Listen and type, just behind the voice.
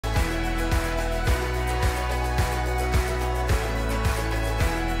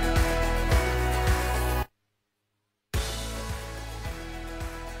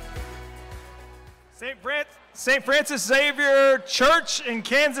St. Francis Xavier Church in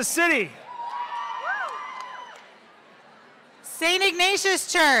Kansas City. St.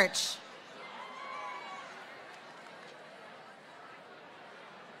 Ignatius Church.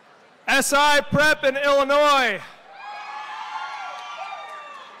 SI Prep in Illinois.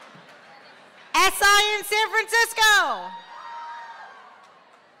 SI in San Francisco.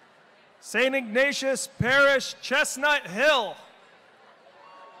 St. Ignatius Parish, Chestnut Hill.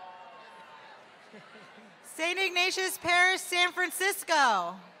 St. Ignatius Parish, San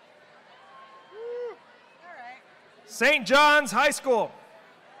Francisco. St. John's High School.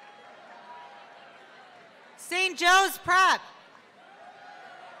 St. Joe's Prep.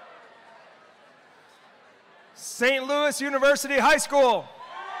 St. Louis University High School.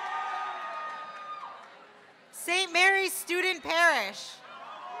 St. Mary's Student Parish.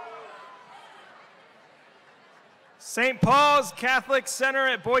 St. Paul's Catholic Center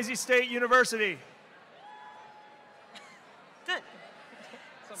at Boise State University. Good.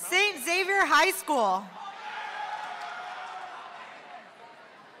 St. Xavier High School.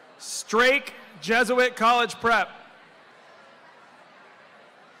 Strake Jesuit College Prep.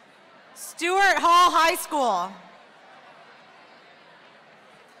 Stewart Hall High School.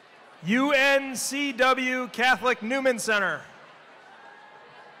 UNCW Catholic Newman Center.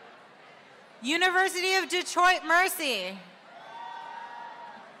 University of Detroit Mercy.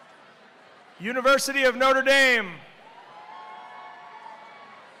 University of Notre Dame.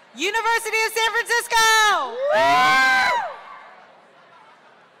 University of San Francisco.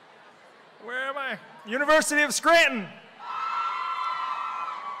 Where am I? University of Scranton.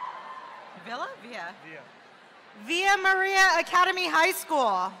 Villa? Via Maria Academy High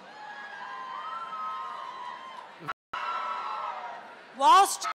School. Wall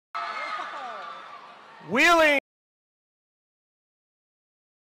Street. Wheeling.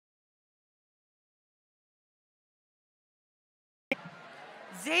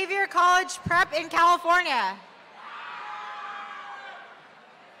 Xavier College Prep in California.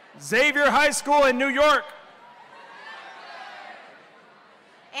 Xavier High School in New York.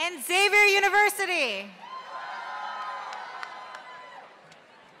 And Xavier University.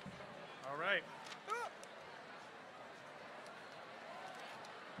 All right.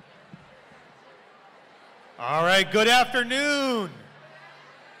 All right, good afternoon.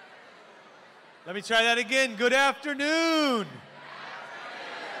 Let me try that again. Good afternoon.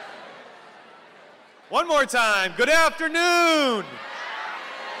 One more time. Good afternoon.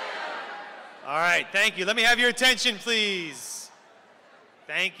 All right, thank you. Let me have your attention, please.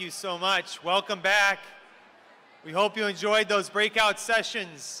 Thank you so much. Welcome back. We hope you enjoyed those breakout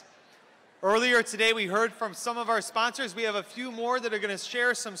sessions. Earlier today, we heard from some of our sponsors. We have a few more that are going to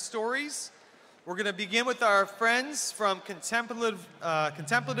share some stories. We're going to begin with our friends from Contemplative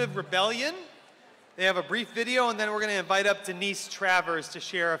Rebellion. They have a brief video, and then we're going to invite up Denise Travers to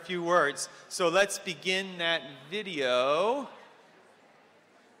share a few words. So let's begin that video.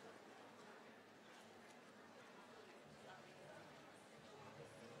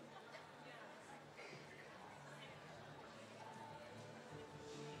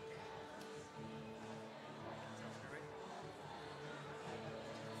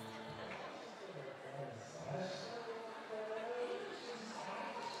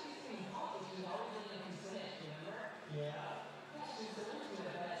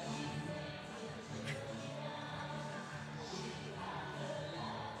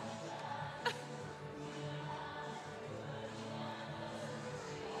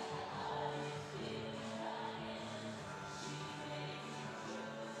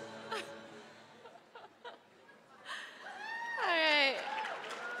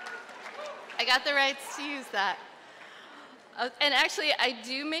 I got the rights to use that. And actually, I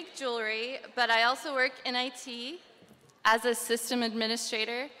do make jewelry, but I also work in IT as a system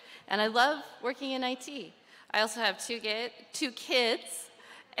administrator, and I love working in IT. I also have two kids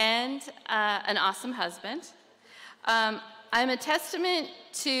and an awesome husband. I'm a testament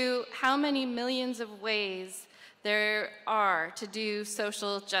to how many millions of ways there are to do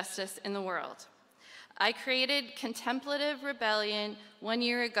social justice in the world. I created Contemplative Rebellion 1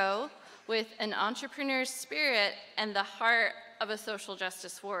 year ago with an entrepreneur's spirit and the heart of a social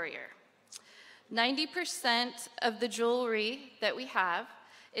justice warrior. 90% of the jewelry that we have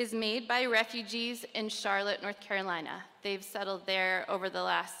is made by refugees in Charlotte, North Carolina. They've settled there over the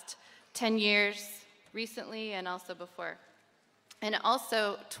last 10 years, recently and also before. And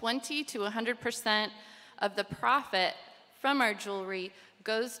also 20 to 100% of the profit from our jewelry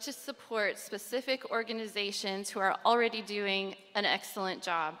goes to support specific organizations who are already doing an excellent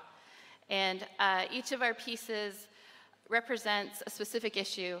job. And each of our pieces represents a specific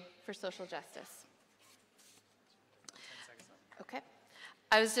issue for social justice.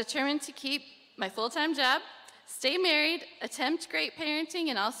 I was determined to keep my full-time job, stay married, attempt great parenting,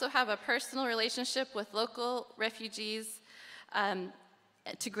 and also have a personal relationship with local refugees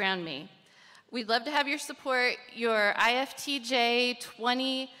to ground me. We'd love to have your support. Your IFTJ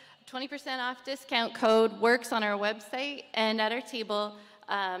 20% off discount code works on our website and at our table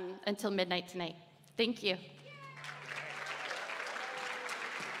until midnight tonight. Thank you.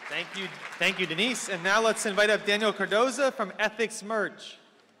 Thank you, Denise. And now let's invite up Daniel Cardoza from Ethics Merch.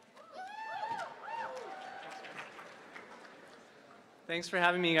 Thanks for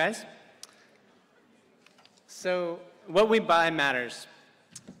having me, guys. So, what we buy matters.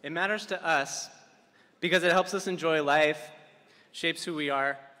 It matters to us because it helps us enjoy life, shapes who we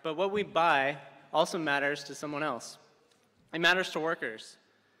are, but what we buy also matters to someone else. It matters to workers,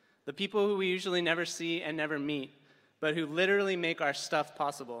 the people who we usually never see and never meet, but who literally make our stuff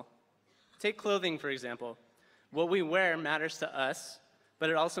possible. Take clothing, for example. What we wear matters to us, but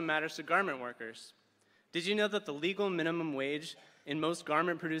it also matters to garment workers. Did you know that the legal minimum wage in most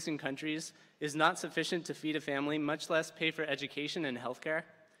garment-producing countries is not sufficient to feed a family, much less pay for education and healthcare?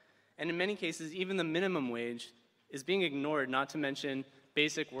 And in many cases, even the minimum wage is being ignored, not to mention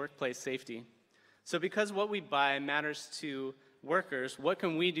basic workplace safety. So because what we buy matters to workers, what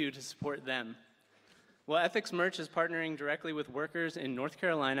can we do to support them? Well, Ethics Merch is partnering directly with workers in North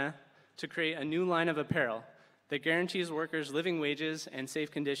Carolina to create a new line of apparel that guarantees workers living wages and safe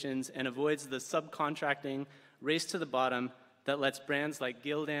conditions and avoids the subcontracting race to the bottom that lets brands like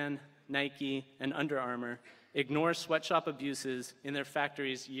Gildan, Nike, and Under Armour ignore sweatshop abuses in their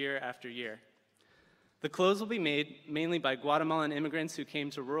factories year after year. The clothes will be made mainly by Guatemalan immigrants who came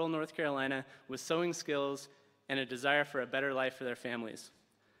to rural North Carolina with sewing skills and a desire for a better life for their families.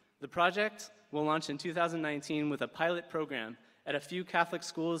 The project will launch in 2019 with a pilot program at a few Catholic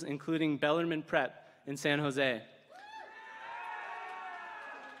schools, including Bellarmine Prep in San Jose.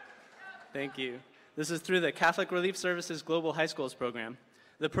 Thank you. This is through the Catholic Relief Services Global High Schools program.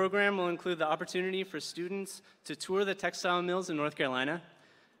 The program will include the opportunity for students to tour the textile mills in North Carolina,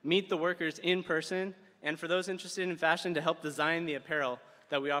 meet the workers in person, and for those interested in fashion to help design the apparel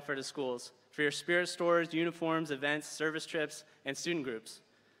that we offer to schools for your spirit stores, uniforms, events, service trips, and student groups.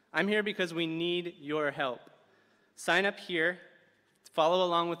 I'm here because we need your help. Sign up here, follow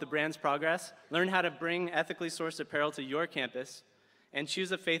along with the brand's progress, learn how to bring ethically sourced apparel to your campus, and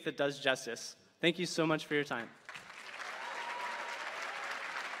choose a faith that does justice. Thank you so much for your time.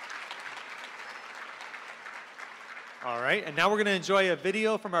 All right, and now we're going to enjoy a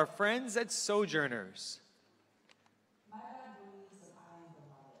video from our friends at Sojourners. My God believes that I am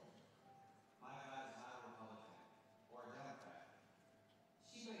beloved. My God is not a Republican or a Democrat.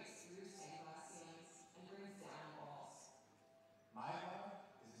 She breaks through stained glass ceilings and brings down walls. My God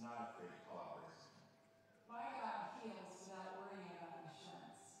is not afraid to call out racism. My God heals without worrying about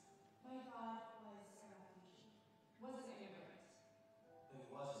insurance. My God was a refugee, was an immigrant. Then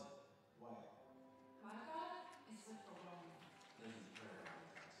he wasn't white. My God is the Corona. Doesn't care about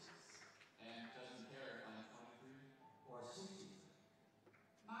taxes. And doesn't care if I'm 23 or 63.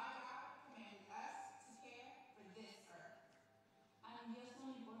 My God commanded us to care for this earth. I'm Dios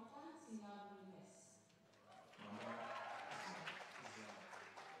no importa si no hablo inglés. My God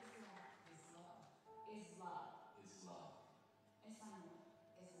is love. Is love. Is love. Is love. Es amor.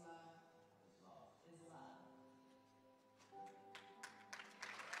 Is love. Is love. Is love.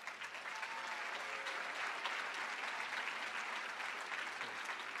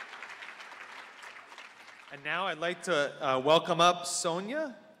 And now I'd like to welcome up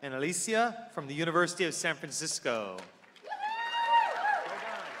Sonia and Alicia from the University of San Francisco.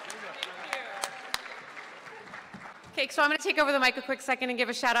 Okay, so I'm going to take over the mic a quick second and give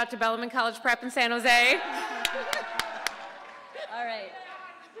a shout out to Bellarmine College Prep in San Jose. All right.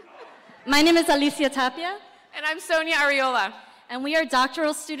 My name is Alicia Tapia, And I'm Sonia Ariola. and we are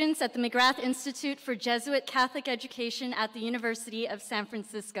doctoral students at the McGrath Institute for Jesuit Catholic Education at the University of San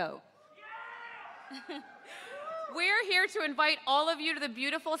Francisco. We're here to invite all of you to the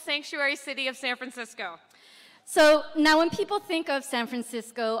beautiful sanctuary city of San Francisco. So now when people think of San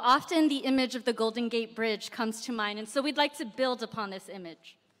Francisco, often the image of the Golden Gate Bridge comes to mind, and so we'd like to build upon this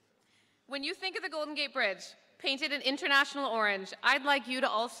image. When you think of the Golden Gate Bridge, painted in international orange, I'd like you to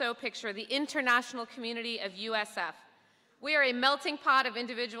also picture the international community of USF. We are a melting pot of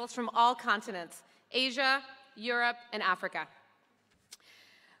individuals from all continents, Asia, Europe, and Africa.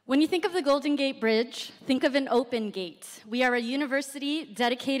 When you think of the Golden Gate Bridge, think of an open gate. We are a university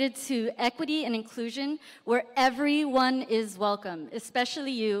dedicated to equity and inclusion where everyone is welcome,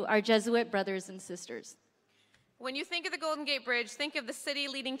 especially you, our Jesuit brothers and sisters. When you think of the Golden Gate Bridge, think of the city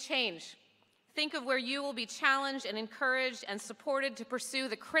leading change. Think of where you will be challenged and encouraged and supported to pursue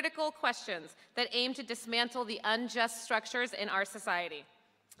the critical questions that aim to dismantle the unjust structures in our society.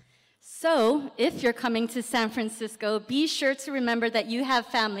 So, if you're coming to San Francisco, be sure to remember that you have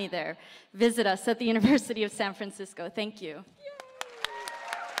family there. Visit us at the University of San Francisco. Thank you.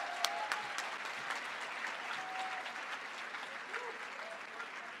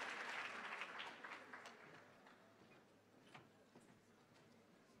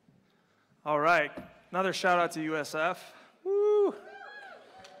 All right, another shout out to USF. Woo!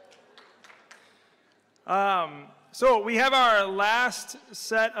 So we have our last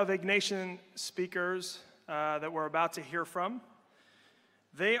set of Ignatian speakers that we're about to hear from.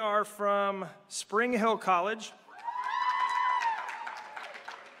 They are from Spring Hill College.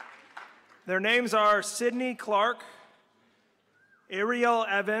 Their names are Sydney Clark, Ariel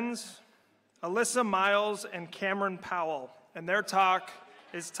Evans, Alyssa Miles, and Cameron Powell. And their talk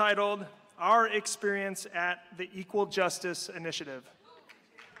is titled, Our Experience at the Equal Justice Initiative.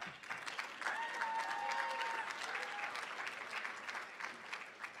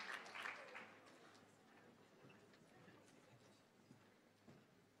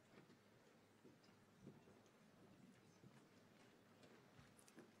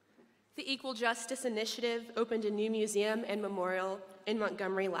 The Equal Justice Initiative opened a new museum and memorial in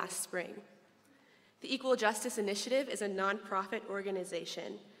Montgomery last spring. The Equal Justice Initiative is a nonprofit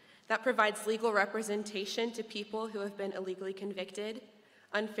organization that provides legal representation to people who have been illegally convicted,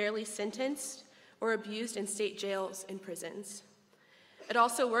 unfairly sentenced, or abused in state jails and prisons. It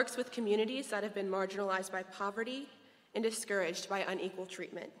also works with communities that have been marginalized by poverty and discouraged by unequal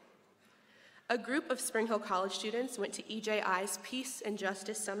treatment. A group of Spring Hill College students went to EJI's Peace and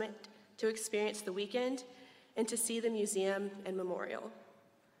Justice Summit to experience the weekend and to see the museum and memorial.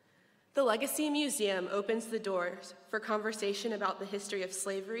 The Legacy Museum opens the doors for conversation about the history of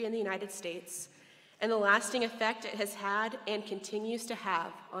slavery in the United States and the lasting effect it has had and continues to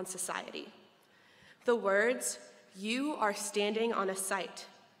have on society. The words, "You are standing on a site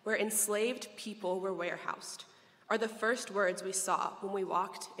where enslaved people were warehoused," are the first words we saw when we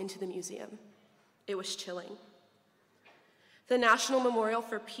walked into the museum. It was chilling. The National Memorial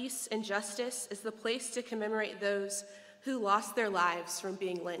for Peace and Justice is the place to commemorate those who lost their lives from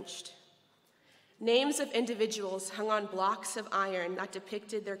being lynched. Names of individuals hung on blocks of iron that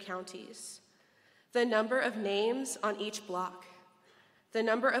depicted their counties. The number of names on each block, the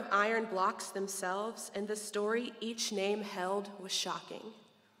number of iron blocks themselves, and the story each name held was shocking.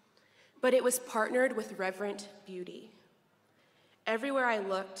 But it was partnered with reverent beauty. Everywhere I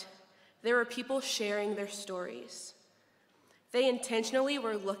looked, there were people sharing their stories. They intentionally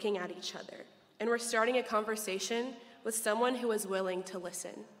were looking at each other and were starting a conversation with someone who was willing to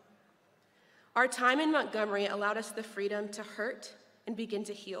listen. Our time in Montgomery allowed us the freedom to hurt and begin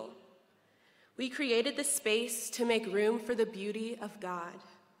to heal. We created the space to make room for the beauty of God.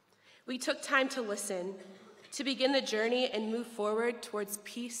 We took time to listen, to begin the journey and move forward towards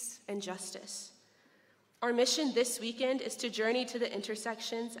peace and justice. Our mission this weekend is to journey to the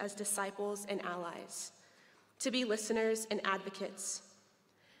intersections as disciples and allies, to be listeners and advocates.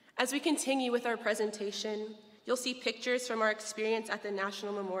 As we continue with our presentation, you'll see pictures from our experience at the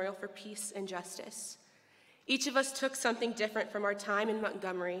National Memorial for Peace and Justice. Each of us took something different from our time in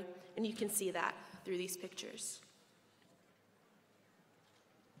Montgomery, and you can see that through these pictures.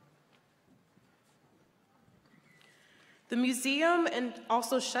 The museum and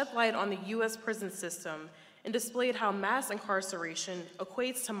also shed light on the U.S. prison system and displayed how mass incarceration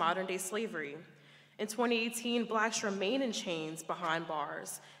equates to modern-day slavery. In 2018, Blacks remain in chains behind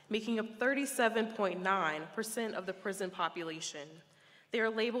bars, making up 37.9% of the prison population. They are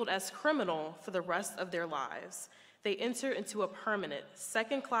labeled as criminal for the rest of their lives. They enter into a permanent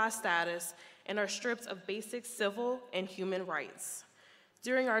second-class status and are stripped of basic civil and human rights.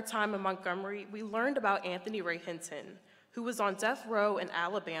 During our time in Montgomery, we learned about Anthony Ray Hinton, who was on death row in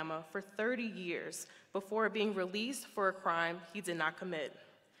Alabama for 30 years before being released for a crime he did not commit.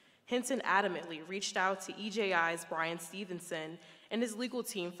 Hinton adamantly reached out to EJI's Brian Stevenson and his legal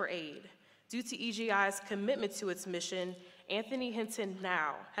team for aid. Due to EJI's commitment to its mission, Anthony Hinton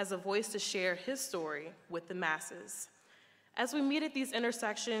now has a voice to share his story with the masses. As we meet at these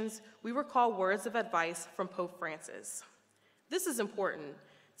intersections, we recall words of advice from Pope Francis. This is important,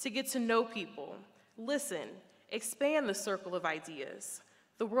 to get to know people, listen, expand the circle of ideas.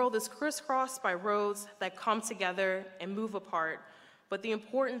 The world is crisscrossed by roads that come together and move apart, but the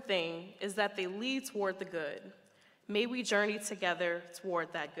important thing is that they lead toward the good. May we journey together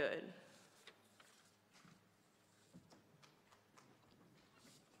toward that good.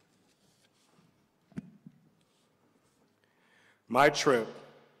 My trip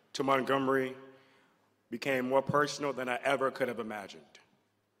to Montgomery became more personal than I ever could have imagined.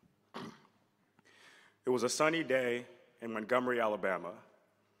 It was a sunny day in Montgomery, Alabama.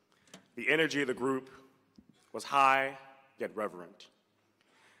 The energy of the group was high, yet reverent.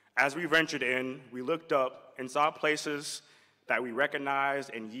 As we ventured in, we looked up and saw places that we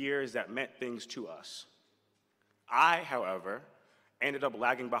recognized and years that meant things to us. I, however, ended up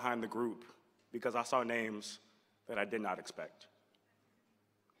lagging behind the group because I saw names that I did not expect.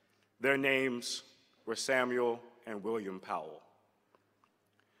 Their names were Samuel and William Powell.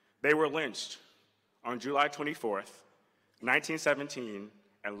 They were lynched on July 24th, 1917,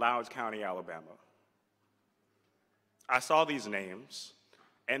 in Loudoun County, Alabama. I saw these names,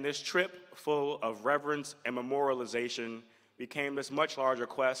 and this trip full of reverence and memorialization became this much larger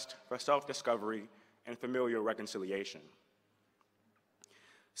quest for self-discovery and familial reconciliation.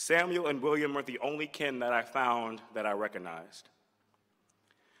 Samuel and William were the only kin that I found that I recognized.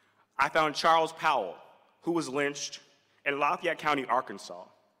 I found Charles Powell, who was lynched in Lafayette County, Arkansas.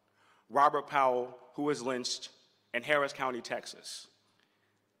 Robert Powell, who was lynched in Harris County, Texas.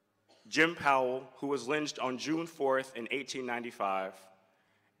 Jim Powell, who was lynched on June 4th in 1895,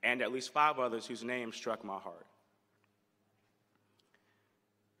 and at least 5 others whose names struck my heart.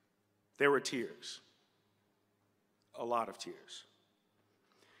 There were tears, a lot of tears,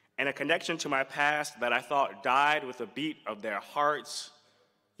 and a connection to my past that I thought died with a beat of their hearts,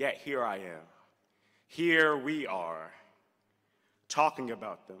 yet here I am. Here we are, talking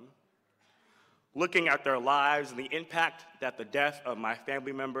about them, looking at their lives and the impact that the death of my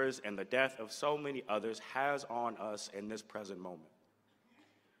family members and the death of so many others has on us in this present moment.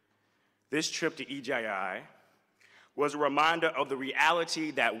 This trip to EJI was a reminder of the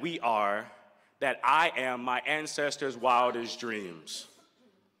reality that we are, that I am my ancestors' wildest dreams.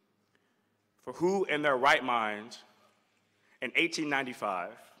 For who in their right mind in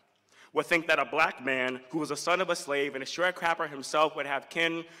 1895 would think that a black man who was a son of a slave and a sharecropper himself would have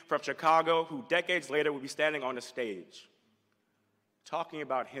kin from Chicago who decades later would be standing on a stage talking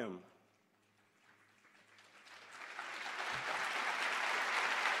about him.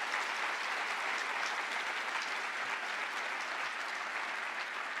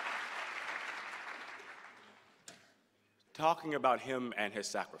 Talking about him and his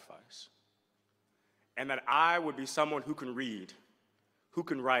sacrifice. And that I would be someone who can read, who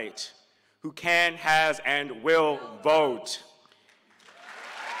can write, who can, has, and will vote.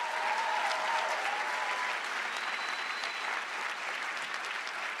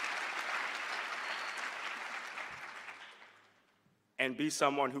 And be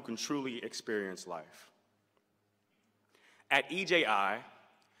someone who can truly experience life. At EJI,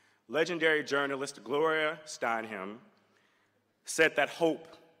 legendary journalist Gloria Steinem said that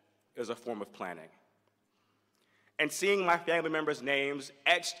hope is a form of planning. And seeing my family members' names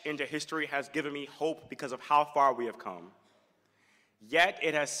etched into history has given me hope because of how far we have come. Yet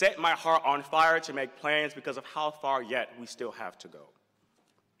it has set my heart on fire to make plans because of how far yet we still have to go.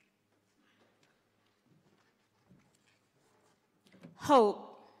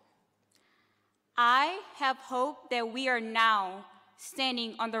 Hope. I have hope that we are now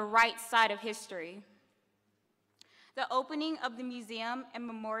standing on the right side of history. The opening of the museum and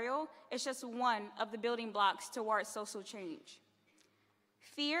memorial is just one of the building blocks towards social change.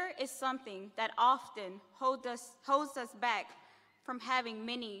 Fear is something that often holds us back from having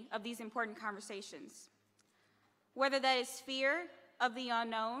many of these important conversations. Whether that is fear of the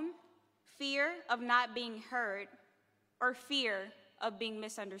unknown, fear of not being heard, or fear of being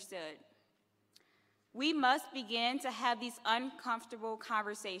misunderstood. We must begin to have these uncomfortable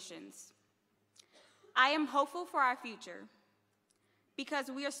conversations. I am hopeful for our future because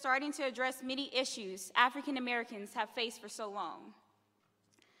we are starting to address many issues African Americans have faced for so long.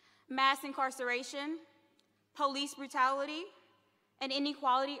 Mass incarceration, police brutality, and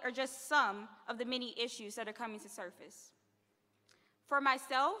inequality are just some of the many issues that are coming to surface. For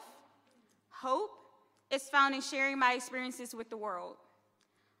myself, hope is found in sharing my experiences with the world.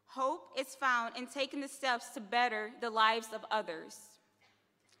 Hope is found in taking the steps to better the lives of others.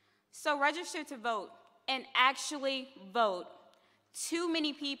 So register to vote and actually vote. Too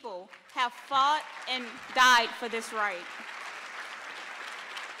many people have fought and died for this right.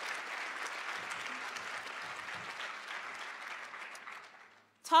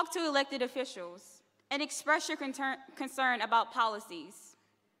 Talk to elected officials and express your concern about policies.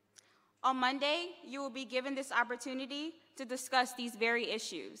 On Monday, you will be given this opportunity to discuss these very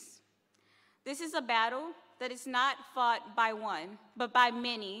issues. This is a battle that is not fought by one, but by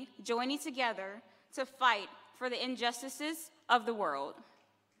many, joining together to fight for the injustices of the world.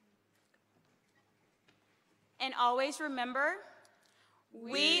 And always remember,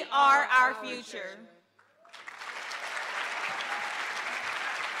 We are our future.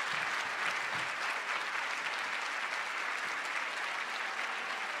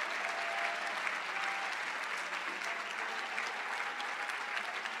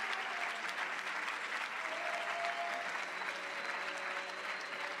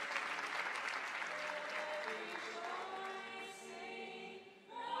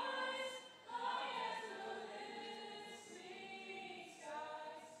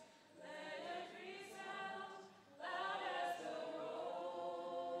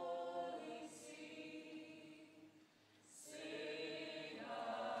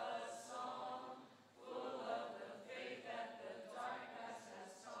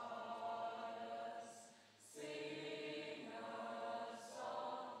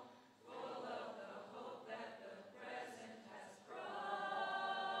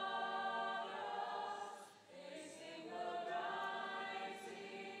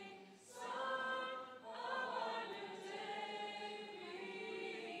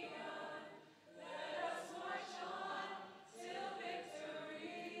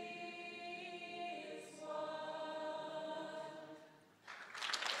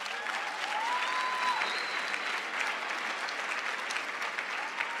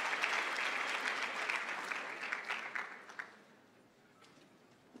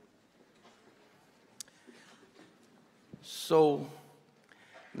 So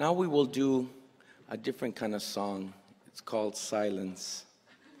now we will do a different kind of song. It's called Silence.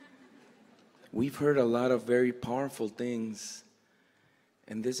 We've heard a lot of very powerful things,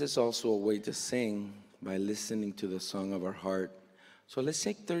 and this is also a way to sing by listening to the song of our heart. So let's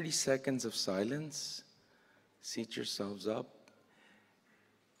take 30 seconds of silence. Seat yourselves up.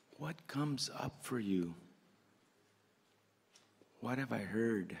 What comes up for you? What have I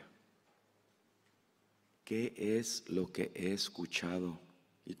heard? ¿Qué es lo que he escuchado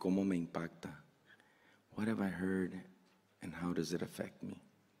y cómo me impacta? What have I heard and how does it affect me?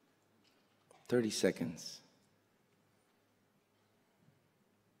 30 seconds.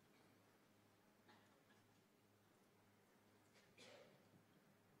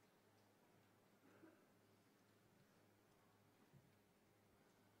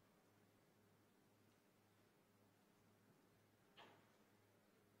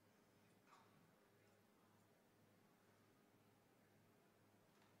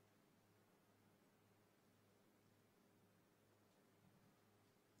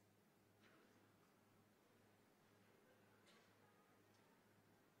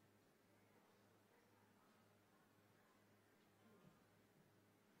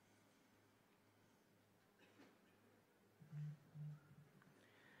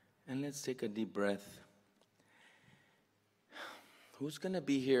 And let's take a deep breath. Who's going to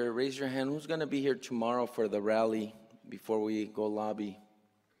be here? Raise your hand. Who's going to be here tomorrow for the rally before we go lobby?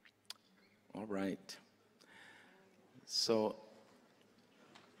 All right. So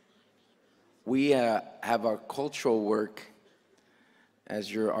we have our cultural work as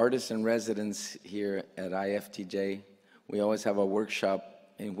your artists in residence here at IFTJ. We always have a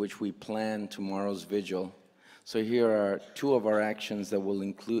workshop in which we plan tomorrow's vigil. So here are two of our actions that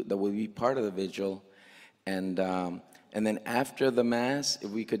will be part of the vigil, and then after the Mass, if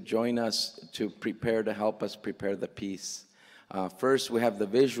we could join us to help us prepare the piece. First, we have the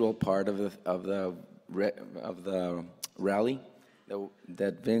visual part of the rally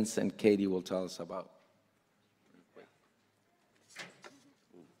that Vince and Katie will tell us about.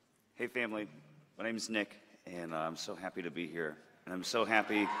 Hey family, my name is Nick, and I'm so happy to be here, and I'm so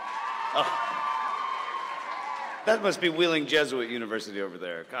happy. Oh. That must be Wheeling Jesuit University over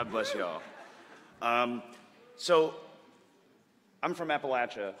there. God bless y'all. So, I'm from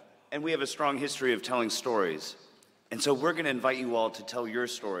Appalachia, and we have a strong history of telling stories. And so we're going to invite you all to tell your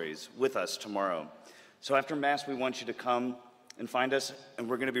stories with us tomorrow. So after Mass, we want you to come and find us, and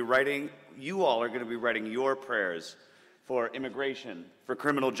we're going to be writing, you all are going to be writing your prayers for immigration, for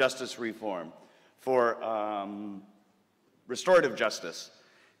criminal justice reform, for restorative justice.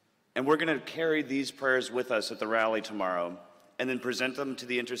 And we're going to carry these prayers with us at the rally tomorrow and then present them to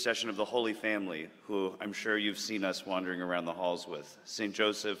the intercession of the Holy Family, who I'm sure you've seen us wandering around the halls with, St.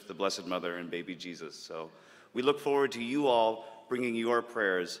 Joseph, the Blessed Mother, and baby Jesus. So we look forward to you all bringing your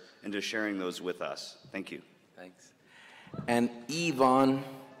prayers and to sharing those with us. Thank you. Thanks. And Yvonne,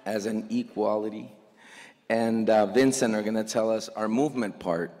 as an equality, and Vincent are going to tell us our movement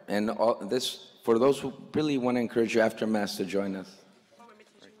part. And all this, for those who really want to encourage you after Mass to join us.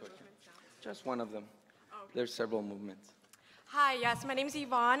 Just one of them. Oh, okay. There's several movements. Hi, yes, my name is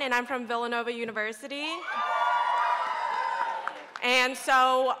Yvonne, and I'm from Villanova University. And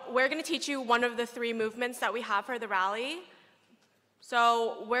so we're going to teach you one of the three movements that we have for the rally.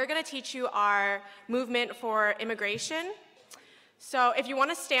 So we're going to teach you our movement for immigration. So if you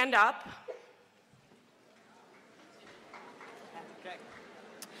want to stand up.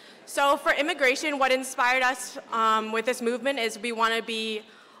 So for immigration, what inspired us with this movement is we want to be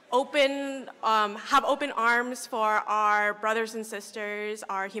open, have open arms for our brothers and sisters,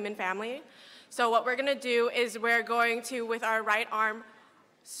 our human family. So what we're going to do is we're going to, with our right arm,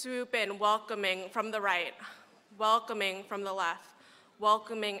 swoop in, welcoming from the right, welcoming from the left,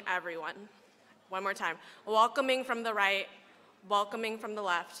 welcoming everyone. One more time. Welcoming from the right, welcoming from the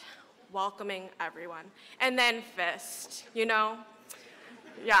left, welcoming everyone. And then fist, you know?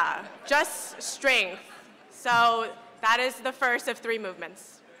 Yeah, just strength. So that is the first of 3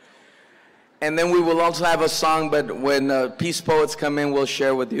 movements. And then we will also have a song, but when Peace Poets come in, we'll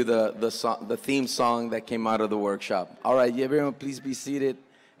share with you the theme song that came out of the workshop. All right, everyone, please be seated,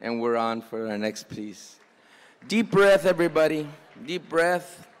 and we're on for our next piece. Deep breath, everybody. Deep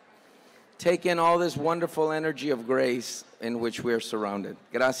breath. Take in all this wonderful energy of grace in which we are surrounded.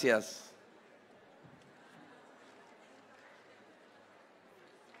 Gracias.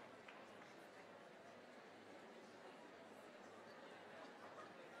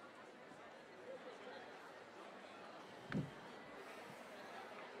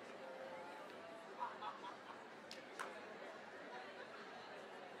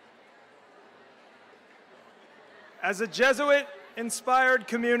 As a Jesuit-inspired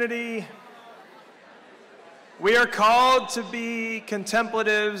community, we are called to be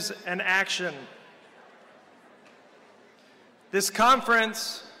contemplatives and action. This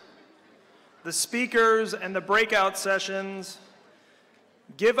conference, the speakers, and the breakout sessions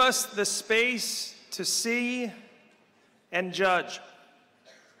give us the space to see and judge.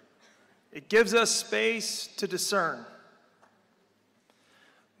 It gives us space to discern.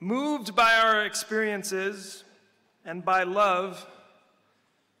 Moved by our experiences, and by love,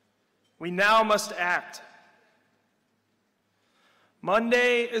 we now must act.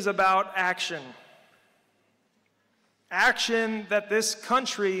 Monday is about action. Action that this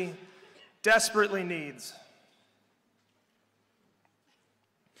country desperately needs.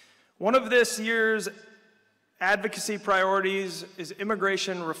 One of this year's advocacy priorities is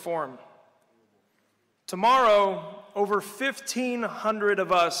immigration reform. Tomorrow, over 1,500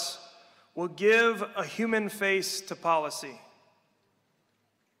 of us will give a human face to policy.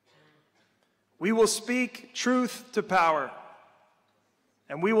 We will speak truth to power,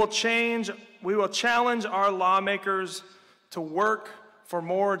 and we will challenge our lawmakers to work for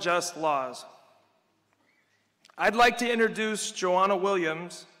more just laws. I'd like to introduce Joanna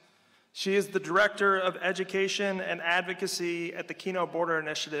Williams. She is the Director of Education and Advocacy at the Keno Border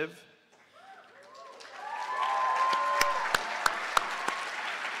Initiative.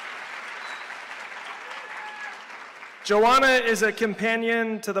 Joanna is a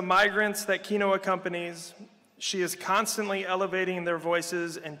companion to the migrants that Keno accompanies. She is constantly elevating their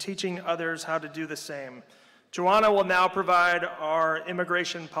voices and teaching others how to do the same. Joanna will now provide our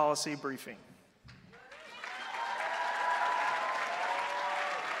immigration policy briefing.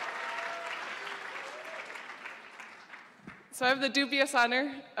 So I have the dubious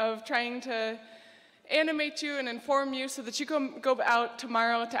honor of trying to animate you and inform you so that you can go out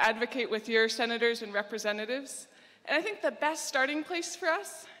tomorrow to advocate with your senators and representatives. And I think the best starting place for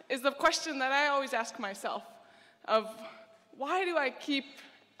us is the question that I always ask myself of why do I keep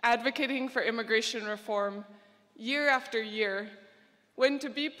advocating for immigration reform year after year when, to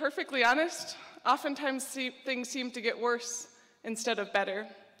be perfectly honest, oftentimes things seem to get worse instead of better?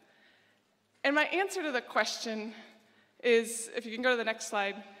 And my answer to the question is, if you can go to the next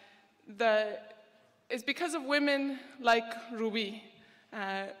slide, is because of women like Ruby.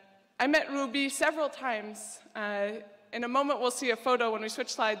 I met Ruby several times. In a moment, we'll see a photo, when we switch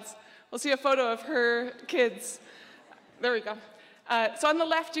slides, we'll see a photo of her kids. There we go. So on the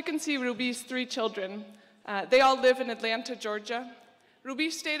left, you can see Ruby's 3 children. They all live in Atlanta, Georgia.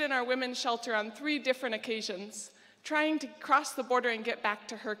 Ruby stayed in our women's shelter on 3 different occasions, trying to cross the border and get back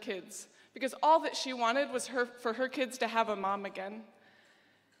to her kids, because all that she wanted was for her kids to have a mom again.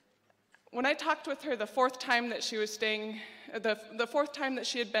 When I talked with her the 4th time that she was staying, the 4th time that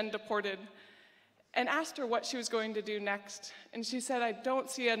she had been deported, and asked her what she was going to do next, and she said, I don't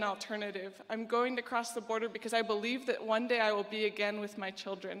see an alternative. I'm going to cross the border because I believe that one day I will be again with my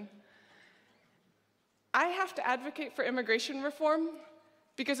children. I have to advocate for immigration reform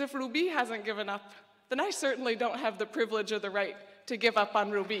because if Ruby hasn't given up, then I certainly don't have the privilege or the right to give up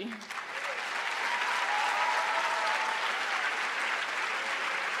on Ruby.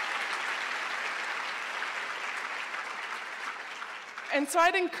 And so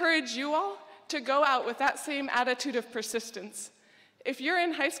I'd encourage you all to go out with that same attitude of persistence. If you're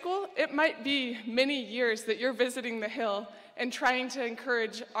in high school, it might be many years that you're visiting the Hill and trying to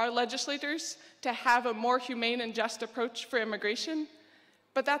encourage our legislators to have a more humane and just approach for immigration.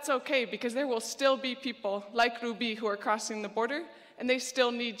 But that's okay, because there will still be people like Ruby who are crossing the border, and they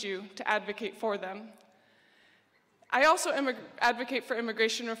still need you to advocate for them. I also advocate for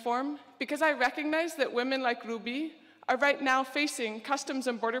immigration reform because I recognize that women like Ruby are right now facing Customs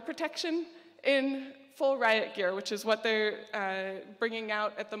and Border Protection in full riot gear, which is what they're bringing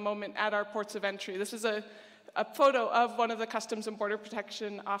out at the moment at our ports of entry. This is a photo of one of the Customs and Border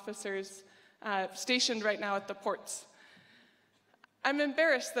Protection officers stationed right now at the ports. I'm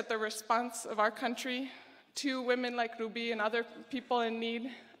embarrassed that the response of our country to women like Ruby and other people in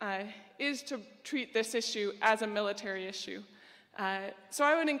need is to treat this issue as a military issue. So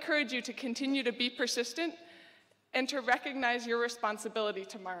I would encourage you to continue to be persistent and to recognize your responsibility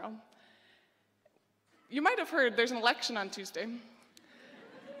tomorrow. You might have heard there's an election on Tuesday.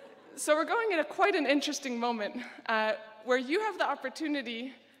 So we're going at quite an interesting moment where you have the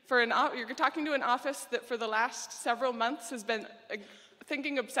opportunity for you're talking to an office that for the last several months has been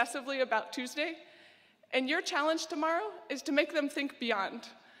thinking obsessively about Tuesday, and your challenge tomorrow is to make them think beyond.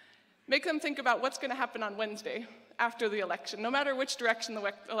 Make them think about what's going to happen on Wednesday after the election, no matter which direction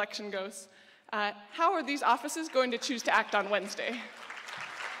the election goes. How are these offices going to choose to act on Wednesday?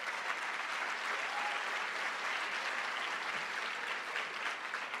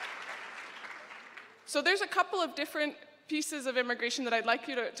 So there's a couple of different pieces of immigration that I'd like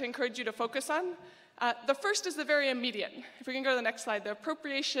you to encourage you to focus on. The first is the very immediate. If we can go to the next slide, the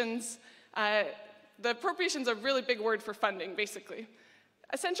appropriations. The appropriations are a really big word for funding, basically.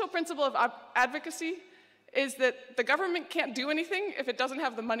 Essential principle of advocacy is that the government can't do anything if it doesn't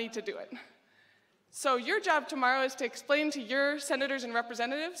have the money to do it. So your job tomorrow is to explain to your senators and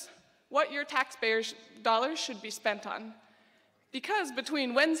representatives what your taxpayers' dollars should be spent on. Because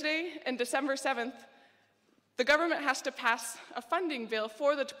between Wednesday and December 7th, the government has to pass a funding bill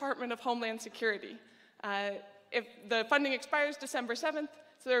for the Department of Homeland Security. If the funding expires December 7th,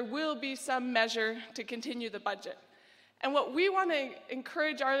 so there will be some measure to continue the budget. And what we want to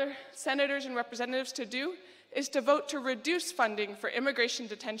encourage our senators and representatives to do is to vote to reduce funding for immigration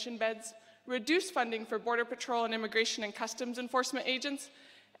detention beds, reduce funding for Border Patrol and Immigration and Customs Enforcement agents,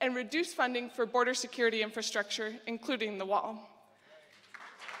 and reduce funding for border security infrastructure, including the wall.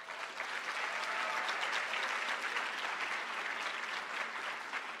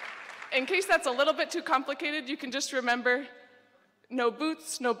 In case that's a little bit too complicated, you can just remember no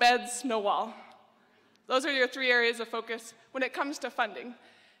boots, no beds, no wall. Those are your three areas of focus when it comes to funding.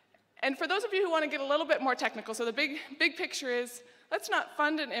 And for those of you who want to get a little bit more technical, so the big picture is, let's not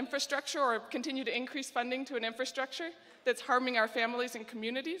fund an infrastructure or continue to increase funding to an infrastructure that's harming our families and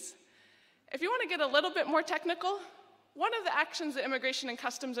communities. If you want to get a little bit more technical, one of the actions that Immigration and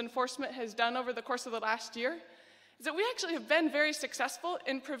Customs Enforcement has done over the course of the last year is that we actually have been very successful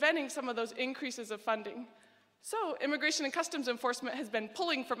in preventing some of those increases of funding. So Immigration and Customs Enforcement has been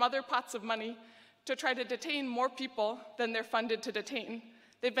pulling from other pots of money to try to detain more people than they're funded to detain.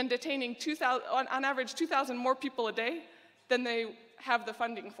 They've been detaining on average 2,000 more people a day than they have the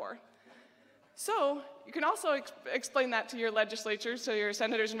funding for. So you can also explain that to your legislatures, to your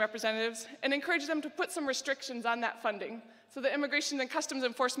senators and representatives, and encourage them to put some restrictions on that funding so that Immigration and Customs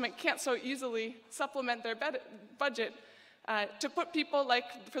Enforcement can't so easily supplement their budget to put people like,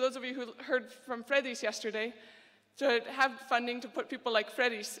 for those of you who heard from Freddy's yesterday, to have funding to put people like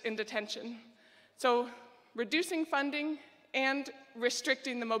Freddy's in detention. So reducing funding and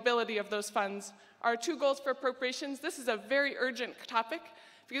restricting the mobility of those funds are two goals for appropriations. This is a very urgent topic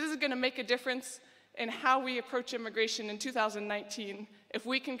because this is going to make a difference in how we approach immigration in 2019 if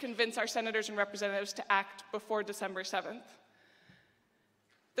we can convince our senators and representatives to act before December 7th.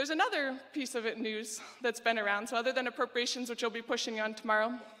 There's another piece of news that's been around. So other than appropriations, which you'll be pushing on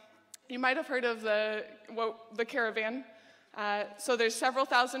tomorrow, you might have heard of the caravan. So there's several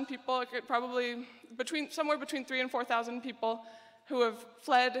thousand people, probably somewhere between 3,000 and 4,000 people who have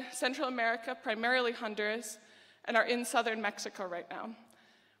fled Central America, primarily Honduras, and are in southern Mexico right now.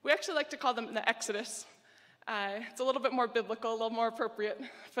 We actually like to call them the Exodus. It's a little bit more biblical, a little more appropriate,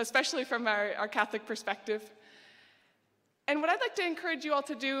 especially from our Catholic perspective. And what I'd like to encourage you all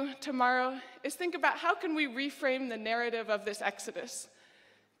to do tomorrow is think about how can we reframe the narrative of this Exodus.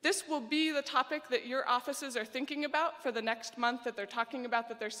 This will be the topic that your offices are thinking about for the next month that they're talking about,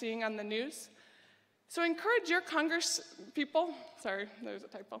 that they're seeing on the news. So encourage your Congress people, sorry, there's a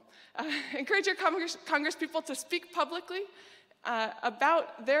typo. Encourage your Congress people to speak publicly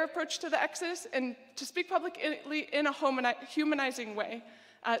about their approach to the Exodus and to speak publicly in a humanizing way.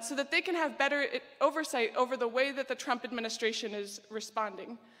 so that they can have better oversight over the way that the Trump administration is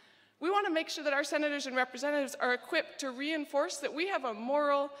responding. We want to make sure that our senators and representatives are equipped to reinforce that we have a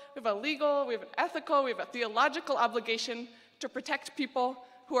moral, we have a legal, we have an ethical, we have a theological obligation to protect people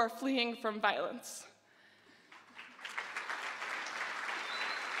who are fleeing from violence.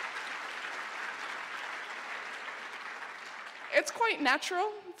 It's quite natural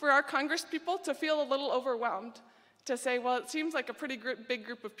for our Congress people to feel a little overwhelmed, to say, well, it seems like a pretty big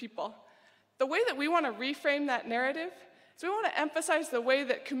group of people. The way that we want to reframe that narrative is we want to emphasize the way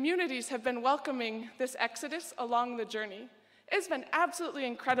that communities have been welcoming this exodus along the journey. It's been absolutely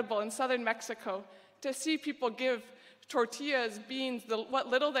incredible in southern Mexico to see people give tortillas, beans, what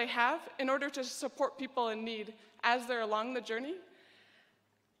little they have in order to support people in need as they're along the journey.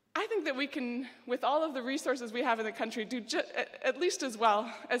 I think that we can, with all of the resources we have in the country, do at least as well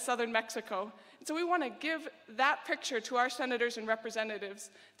as southern Mexico. And so we want to give that picture to our senators and representatives,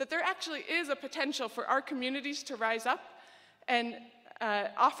 that there actually is a potential for our communities to rise up and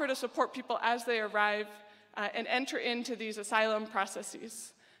offer to support people as they arrive and enter into these asylum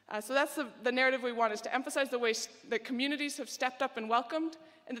processes. So that's the narrative we want, is to emphasize the way that communities have stepped up and welcomed,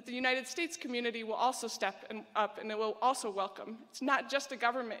 and that the United States community will also step up and it will also welcome. It's not just a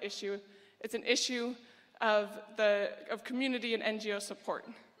government issue, it's an issue of community and NGO support.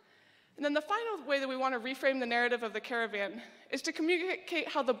 And then the final way that we want to reframe the narrative of the caravan is to communicate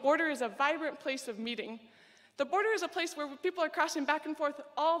how the border is a vibrant place of meeting. The border is a place where people are crossing back and forth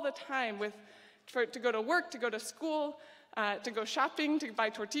all the time to go to work, to go to school, to go shopping, to buy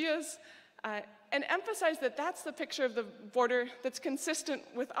tortillas, and emphasize that that's the picture of the border that's consistent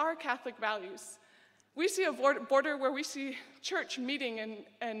with our Catholic values. We see a border where we see church meeting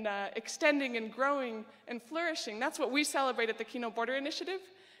and extending and growing and flourishing. That's what we celebrate at the Keno Border Initiative.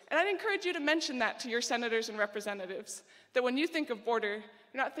 And I'd encourage you to mention that to your senators and representatives, that when you think of border,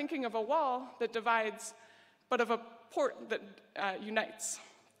 you're not thinking of a wall that divides, but of a port that unites.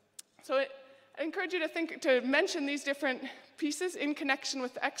 So I encourage you to mention these different pieces in connection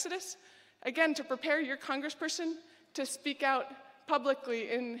with the Exodus, again, to prepare your congressperson to speak out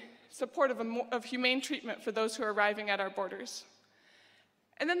publicly in support of humane treatment for those who are arriving at our borders.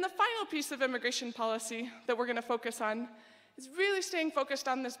 And then the final piece of immigration policy that we're going to focus on is really staying focused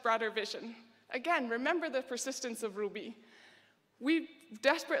on this broader vision. Again, remember the persistence of Ruby. We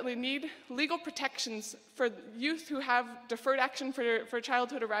desperately need legal protections for youth who have deferred action for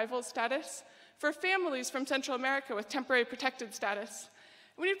childhood arrival status, for families from Central America with temporary protected status.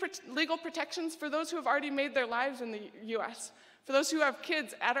 We need legal protections for those who have already made their lives in the US, for those who have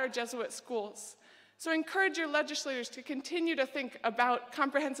kids at our Jesuit schools. So encourage your legislators to continue to think about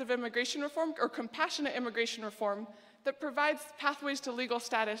comprehensive immigration reform or compassionate immigration reform that provides pathways to legal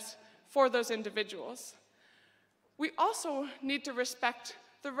status for those individuals. We also need to respect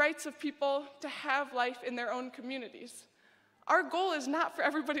the rights of people to have life in their own communities. Our goal is not for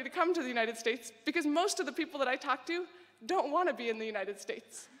everybody to come to the United States, because most of the people that I talk to don't want to be in the United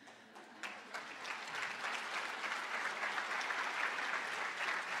States.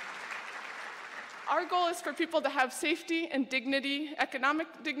 Our goal is for people to have safety and dignity, economic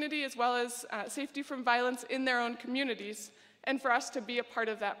dignity, as well as safety from violence in their own communities, and for us to be a part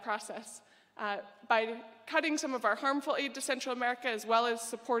of that process by cutting some of our harmful aid to Central America, as well as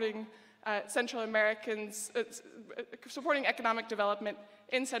supporting Central Americans, supporting economic development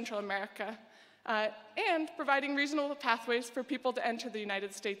in Central America, and providing reasonable pathways for people to enter the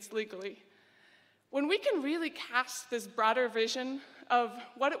United States legally. When we can really cast this broader vision of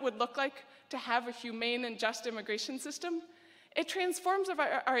what it would look like to have a humane and just immigration system, it transforms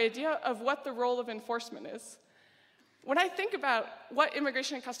our idea of what the role of enforcement is. When I think about what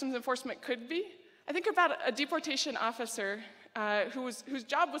immigration and customs enforcement could be, I think about a deportation officer whose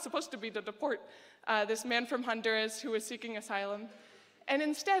job was supposed to be to deport this man from Honduras who was seeking asylum, and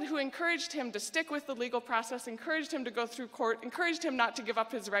instead who encouraged him to stick with the legal process, encouraged him to go through court, encouraged him not to give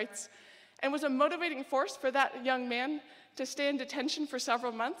up his rights, and was a motivating force for that young man to stay in detention for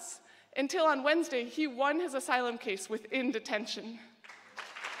several months, until on Wednesday he won his asylum case within detention.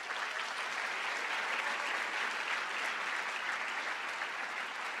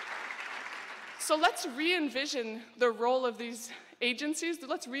 So let's re-envision the role of these agencies,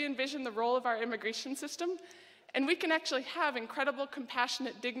 let's re-envision the role of our immigration system, and we can actually have incredible,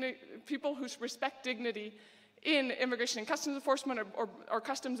 compassionate people who respect dignity in immigration and customs enforcement or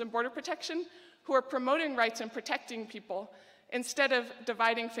customs and border protection, who are promoting rights and protecting people instead of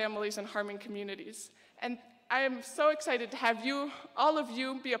dividing families and harming communities. And I am so excited to have you, all of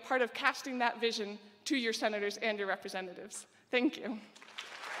you, be a part of casting that vision to your senators and your representatives. Thank you.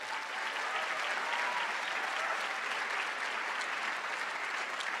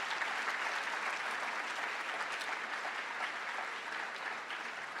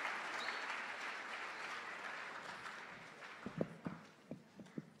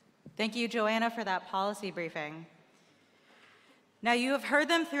 Thank you, Joanna, for that policy briefing. Now, you have heard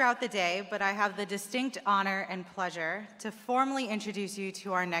them throughout the day, but I have the distinct honor and pleasure to formally introduce you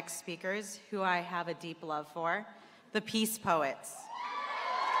to our next speakers, who I have a deep love for, the Peace Poets.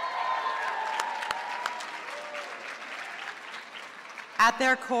 At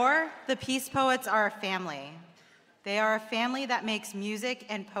their core, the Peace Poets are a family. They are a family that makes music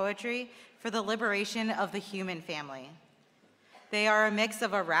and poetry for the liberation of the human family. They are a mix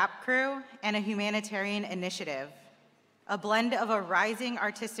of a rap crew and a humanitarian initiative, a blend of a rising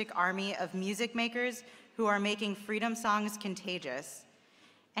artistic army of music makers who are making freedom songs contagious,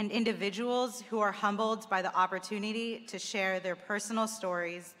 and individuals who are humbled by the opportunity to share their personal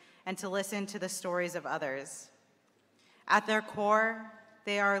stories and to listen to the stories of others. At their core,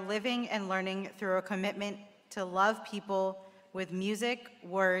 they are living and learning through a commitment to love people with music,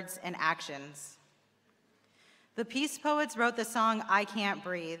 words, and actions. The Peace Poets wrote the song I Can't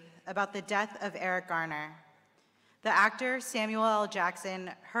Breathe about the death of Eric Garner. The actor Samuel L.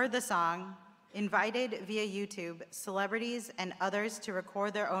 Jackson heard the song, invited via YouTube celebrities and others to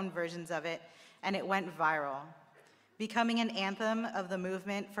record their own versions of it, and it went viral, becoming an anthem of the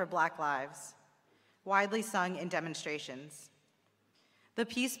movement for Black lives, widely sung in demonstrations. The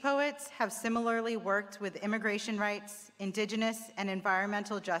Peace Poets have similarly worked with immigration rights, indigenous, and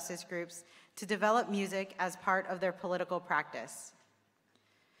environmental justice groups to develop music as part of their political practice.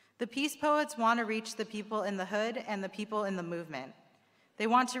 The Peace Poets want to reach the people in the hood and the people in the movement. They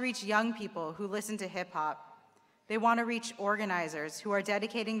want to reach young people who listen to hip hop. They want to reach organizers who are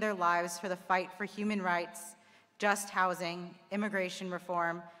dedicating their lives for the fight for human rights, just housing, immigration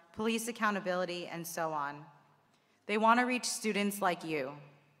reform, police accountability, and so on. They want to reach students like you,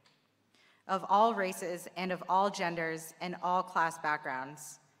 of all races and of all genders and all class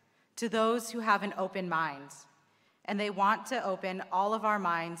backgrounds, to those who have an open mind. And they want to open all of our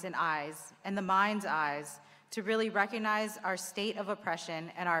minds and eyes, and the mind's eyes, to really recognize our state of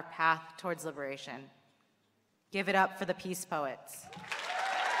oppression and our path towards liberation. Give it up for the Peace Poets.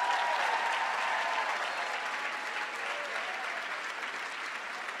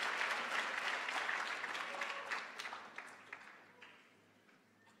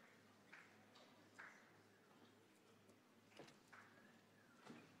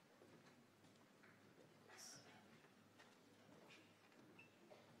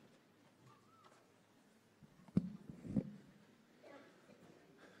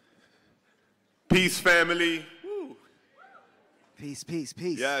 Peace, family. Woo. Peace, peace,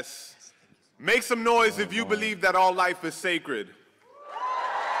 peace. Yes. Make some noise if you believe that all life is sacred.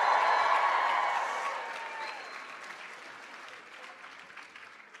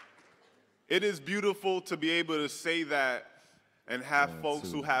 It is beautiful to be able to say that and have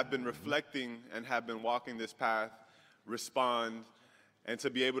folks who have been reflecting and have been walking this path respond, and to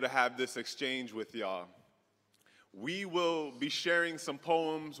be able to have this exchange with y'all. We will be sharing some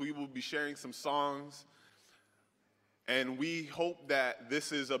poems, we will be sharing some songs, and we hope that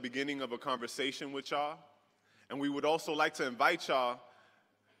this is a beginning of a conversation with y'all. And we would also like to invite y'all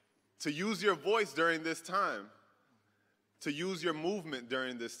to use your voice during this time, to use your movement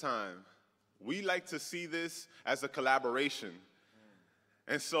during this time. We like to see this as a collaboration.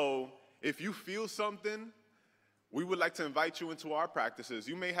 And so if you feel something, we would like to invite you into our practices.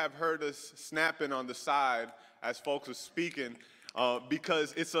 You may have heard us snapping on the side as folks are speaking,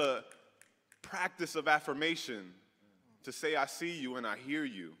 because it's a practice of affirmation to say, I see you and I hear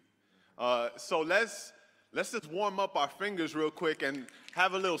you. So let's just warm up our fingers real quick and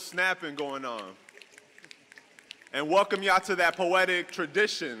have a little snapping going on. And welcome y'all to that poetic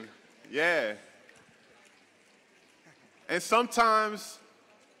tradition. Yeah. And sometimes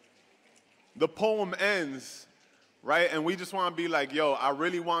the poem ends, right? And we just want to be like, yo, I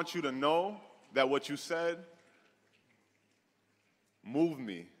really want you to know that what you said moved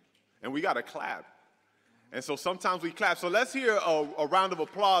me. And we got to clap. And so sometimes we clap. So let's hear a round of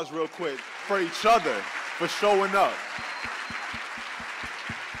applause real quick for each other for showing up.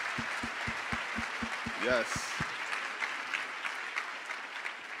 Yes.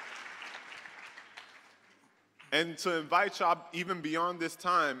 And to invite y'all, even beyond this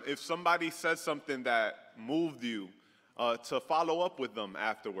time, if somebody said something that moved you, to follow up with them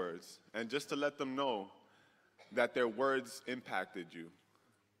afterwards, and just to let them know that their words impacted you.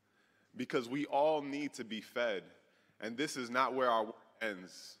 Because we all need to be fed, and this is not where our work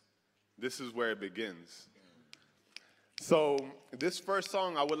ends. This is where it begins. So this first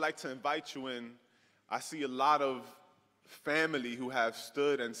song, I would like to invite you in. I see a lot of family who have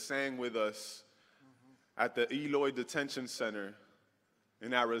stood and sang with us at the Eloy Detention Center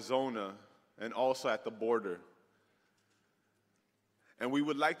in Arizona, and also at the border. And we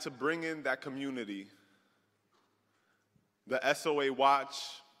would like to bring in that community, the SOA Watch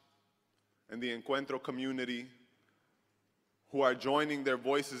and the Encuentro community, who are joining their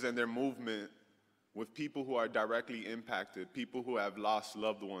voices and their movement with people who are directly impacted, people who have lost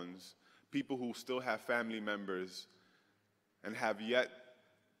loved ones, people who still have family members and have yet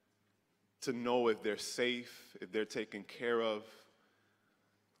to know if they're safe, if they're taken care of.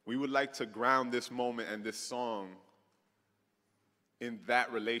 We would like to ground this moment and this song in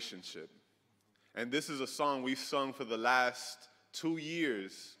that relationship. And this is a song we've sung for the last 2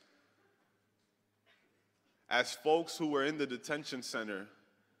 years as folks who were in the detention center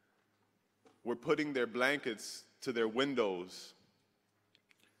were putting their blankets to their windows,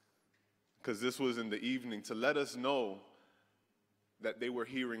 because this was in the evening, to let us know that they were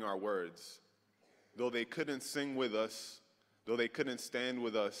hearing our words. Though they couldn't sing with us, though they couldn't stand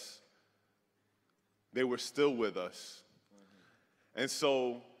with us, they were still with us. And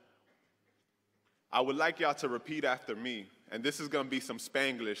so I would like y'all to repeat after me. And this is going to be some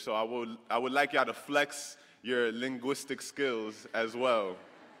Spanglish, so I would like y'all to flex your linguistic skills as well.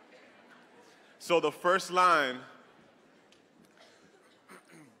 So the first line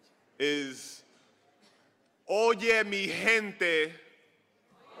is, Oye mi gente,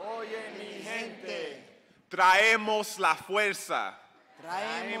 traemos la fuerza.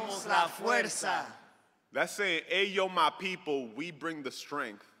 Traemos la fuerza. That's saying, hey, yo, my people, we bring the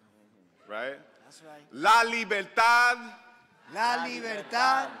strength, right? That's right. La libertad, La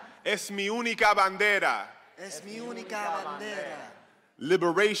libertad es mi única bandera. es mi única bandera.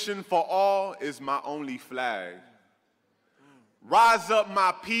 Liberation for all is my only flag. Rise up,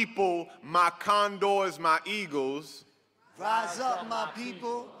 my people, my condors, my eagles. Rise up, my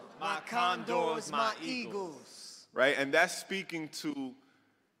people, my condors, my eagles. Right, and that's speaking to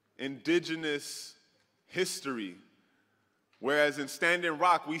indigenous history. Whereas in Standing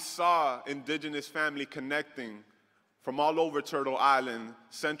Rock, we saw indigenous family connecting from all over Turtle Island,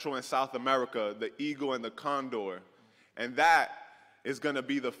 Central and South America, the eagle and the condor. And that is going to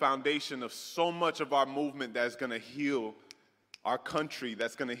be the foundation of so much of our movement that's going to heal our country,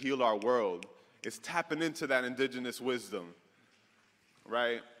 that's going to heal our world. It's tapping into that indigenous wisdom,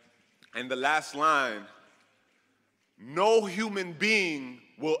 right? And the last line, no human being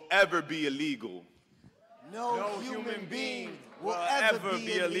will ever be illegal. No human being will ever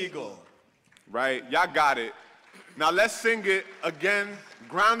be illegal. Right? Y'all got it. Now let's sing it again,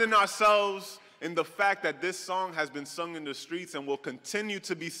 grounding ourselves in the fact that this song has been sung in the streets and will continue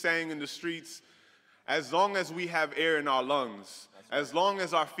to be sang in the streets as long as we have air in our lungs, as long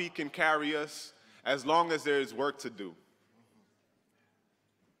as our feet can carry us, as long as there is work to do.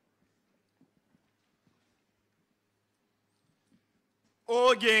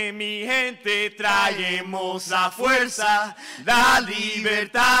 Oye mi gente, traemos la fuerza, la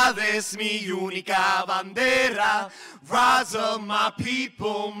libertad es mi única bandera. Rise up my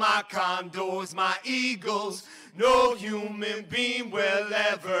people, my condors, my eagles, no human being will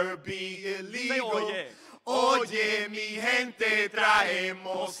ever be illegal. Oye mi gente,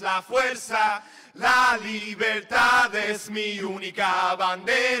 traemos la fuerza, la libertad es mi única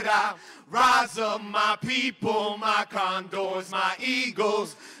bandera. Rise up my people, my condors, my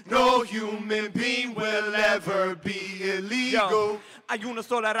eagles, no human being will ever be illegal. Yo. Hay una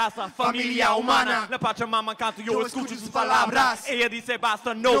sola raza, familia humana. La Pachamama canto, yo escucho sus palabras. Ella dice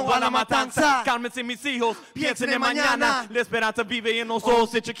basta, no a la matanza. Cálmense mis hijos, piensen en mañana. La esperanza vive en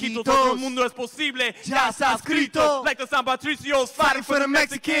nosotros, de chiquitos. Todo el mundo es posible, ya está escrito. Like the San Patricios, fighting for the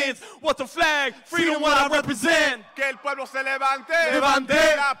Mexicans. What's a flag? Freedom, what I represent. Que el pueblo se levante. Levante.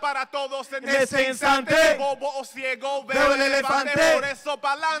 Para todos en ese instante. Bobo o ciego, veo el elefante. Por eso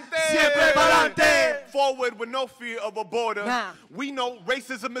pa'lante. Siempre pa'lante. Forward with no fear of a border. Nah. We know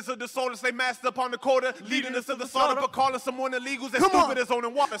racism is a disorder, say masked up on the quarter, leading us to the slaughter, but calling someone illegals as stupid as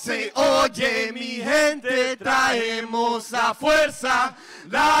owning water. Say, oye mi gente, traemos la fuerza,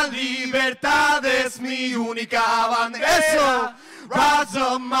 la libertad es mi única bandera. Rise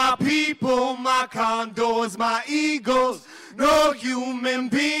up my people, my condors, my eagles, no human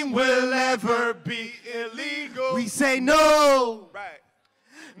being will ever be illegal. We say no. Right.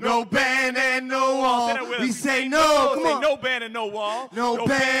 No ban and no wall. We say no. Come on. No ban and no wall. No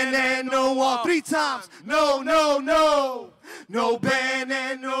ban and no wall. 3 times. No, no, no. No ban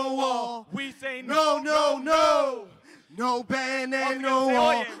and no wall. We say no, no, no. No ban and no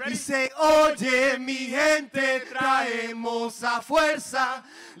wall. We say, oye mi gente, traemos la fuerza.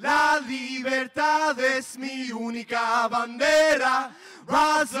 La libertad es mi única bandera.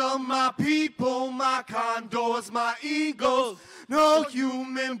 Rise up my people, my condors, my eagles. No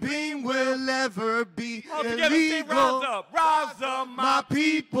human being will ever be All together, say, illegal. rise up, My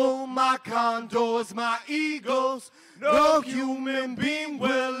people, my condors, my eagles. No human being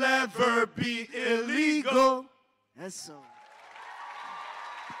will ever be illegal. That's so.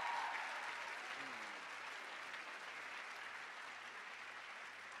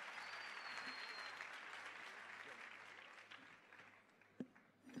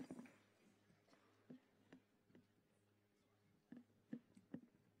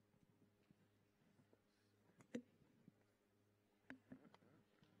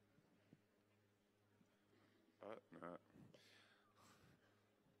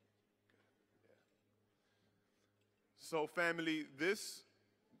 So family, this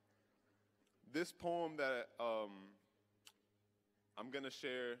poem that I'm going to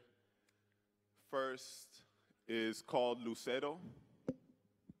share first is called Lucero.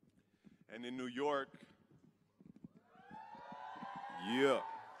 And in New York, yeah.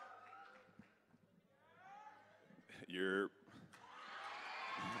 You're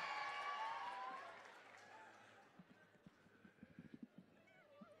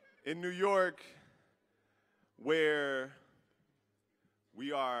in New York, where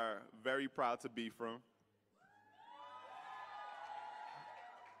we are very proud to be from,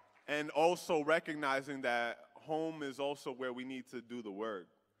 and also recognizing that home is also where we need to do the work.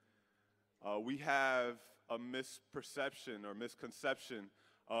 We have a misperception or misconception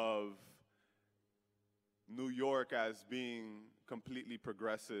of New York as being completely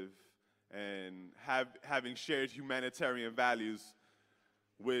progressive and having shared humanitarian values,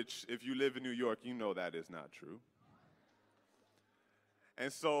 which, if you live in New York, you know that is not true.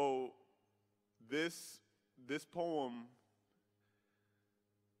 And so this poem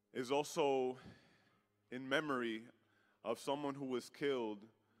is also in memory of someone who was killed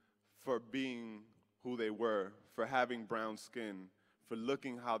for being who they were, for having brown skin, for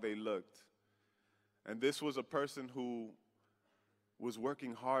looking how they looked. And this was a person who was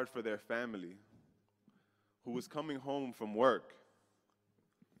working hard for their family, who was coming home from work,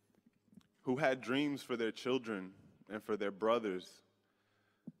 who had dreams for their children and for their brothers,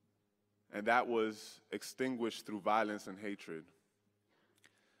 and that was extinguished through violence and hatred.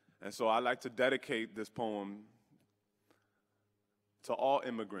 And so I'd like to dedicate this poem to all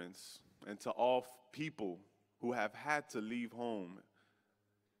immigrants and to all people who have had to leave home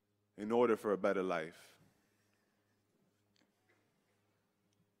in order for a better life.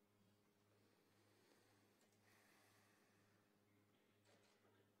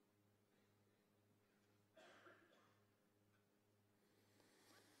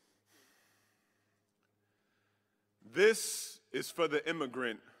 This is for the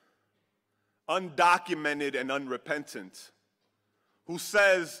immigrant, undocumented and unrepentant, who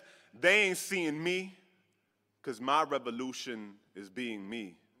says they ain't seeing me because my revolution is being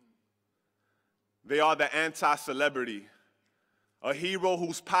me. They are the anti-celebrity, a hero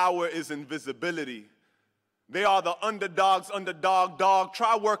whose power is invisibility. They are the underdog's underdog dog.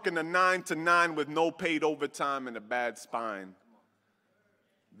 Try working a 9 to 9 with no paid overtime and a bad spine.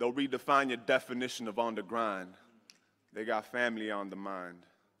 They'll redefine your definition of on the grind. They got family on the mind.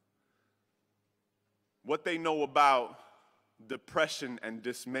 What they know about depression and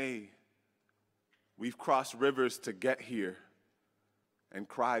dismay. We've crossed rivers to get here and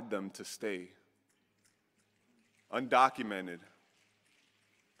cried them to stay. Undocumented.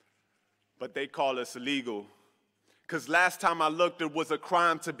 But they call us illegal. Because last time I looked, it was a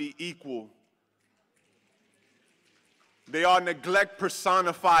crime to be equal. They are neglect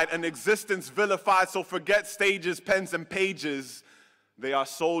personified, an existence vilified, so forget stages, pens, and pages. They are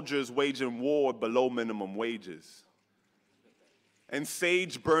soldiers waging war below minimum wages. And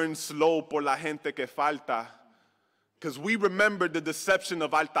sage burns slow por la gente que falta, because we remember the deception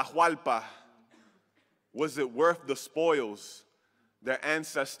of Atahualpa. Was it worth the spoils? Their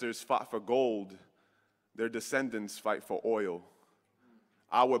ancestors fought for gold. Their descendants fight for oil.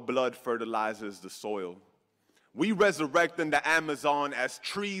 Our blood fertilizes the soil. We resurrect in the Amazon as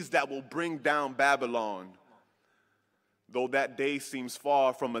trees that will bring down Babylon. Though that day seems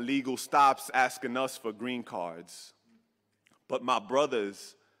far from illegal stops asking us for green cards. But my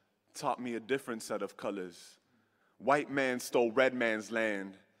brothers taught me a different set of colors. White man stole red man's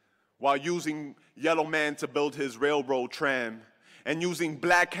land, while using yellow man to build his railroad tram, and using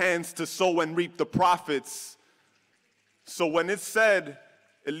black hands to sow and reap the profits. So when it's said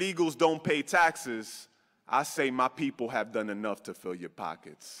illegals don't pay taxes, I say my people have done enough to fill your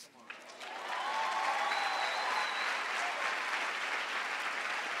pockets.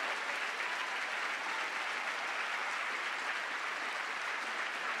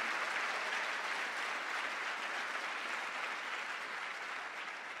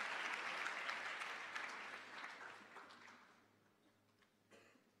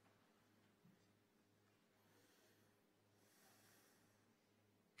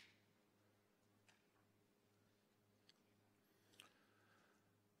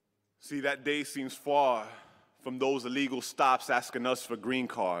 See, that day seems far from those illegal stops asking us for green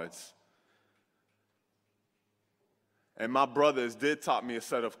cards. And my brothers did taught me a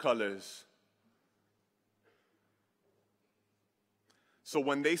set of colors. So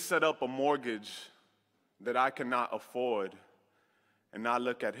when they set up a mortgage that I cannot afford, and I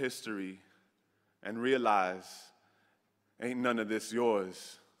look at history and realize, ain't none of this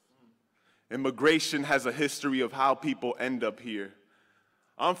yours. Immigration has a history of how people end up here.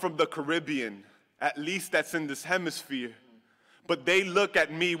 I'm from the Caribbean, at least that's in this hemisphere. But they look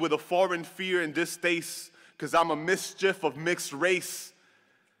at me with a foreign fear and distaste because I'm a mischief of mixed race.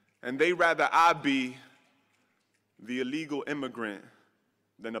 And they rather I be the illegal immigrant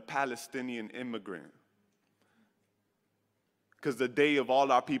than a Palestinian immigrant. Because the day of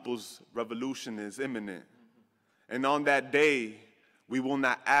all our people's revolution is imminent. And on that day, we will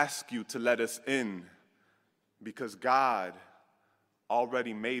not ask you to let us in because God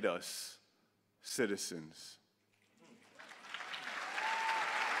already made us citizens.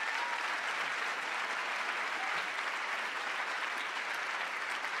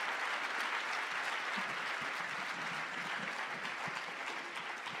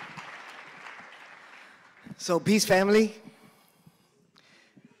 So, peace, family.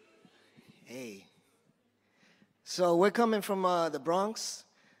 Hey. So, we're coming from the Bronx.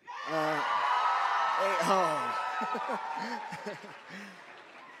 Hey, oh.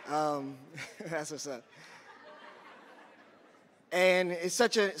 That's what's up. And it's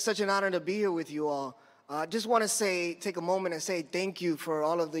such an honor to be here with you all. I just want to take a moment and say thank you for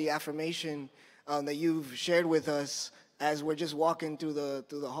all of the affirmation that you've shared with us as we're just walking through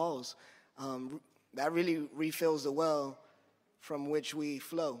the halls. That really refills the well from which we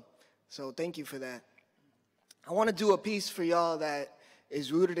flow. So thank you for that. I want to do a piece for y'all that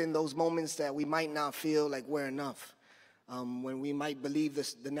is rooted in those moments that we might not feel like we're enough. When we might believe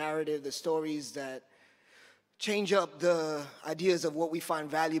the narrative, the stories that change up the ideas of what we find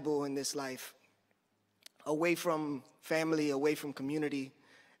valuable in this life, away from family, away from community,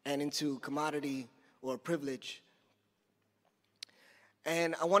 and into commodity or privilege.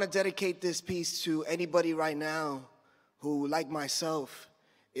 And I want to dedicate this piece to anybody right now who, like myself,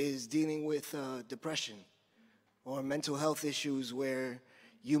 is dealing with depression or mental health issues where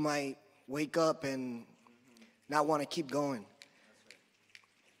you might wake up and not want to keep going.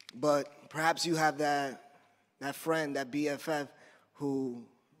 But perhaps you have that friend, that BFF, who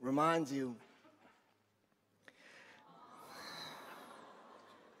reminds you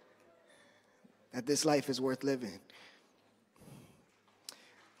that this life is worth living.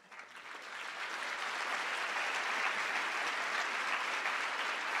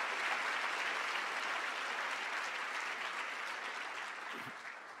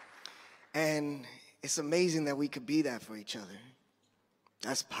 And it's amazing that we could be that for each other.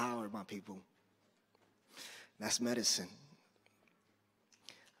 That's power, my people. That's medicine.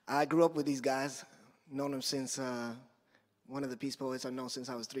 I grew up with these guys, known them since, one of the Peace Poets I've known since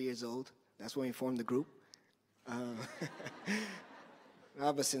I was 3 years old. That's when we formed the group.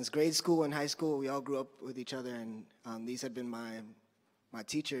 But since grade school and high school, we all grew up with each other, and these have been my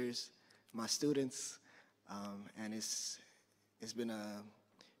teachers, my students, and it's been a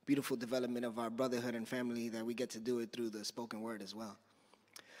beautiful development of our brotherhood and family that we get to do it through the spoken word as well.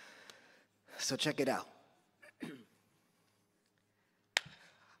 So check it out.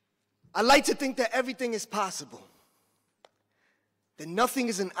 I like to think that everything is possible, that nothing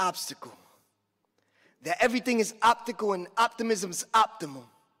is an obstacle, that everything is optical and optimism is optimal.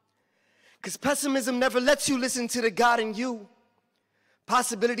 Because pessimism never lets you listen to the God in you.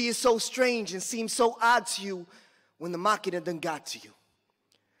 Possibility is so strange and seems so odd to you when the marketing done got to you.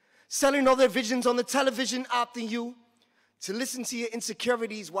 Selling all their visions on the television, opting you to listen to your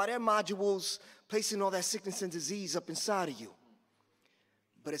insecurities while their modules placing all that sickness and disease up inside of you.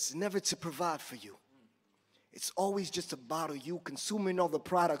 But it's never to provide for you. It's always just to bottle you, consuming all the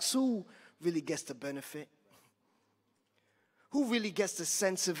products. Who really gets the benefit? Who really gets the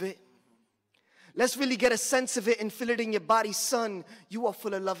sense of it? Let's really get a sense of it and feel it in your body, son. You are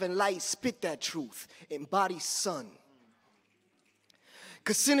full of love and light. Spit that truth. Embody, son.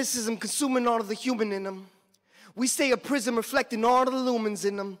 Because cynicism consuming all of the human in them. We stay a prism reflecting all of the lumens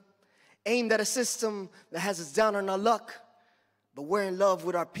in them. Aimed at a system that has us down on our luck. But we're in love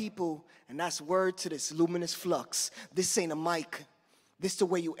with our people, and that's word to this luminous flux. This ain't a mic. This the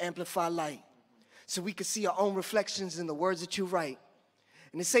way you amplify light. So we can see our own reflections in the words that you write.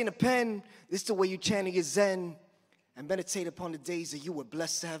 And this ain't a pen. This the way you channel your zen and meditate upon the days that you were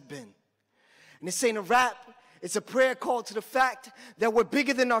blessed to have been. And this ain't a rap. It's a prayer call to the fact that we're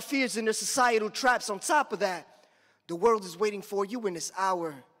bigger than our fears and their societal traps. On top of that, the world is waiting for you in this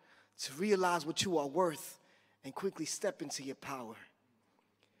hour to realize what you are worth and quickly step into your power.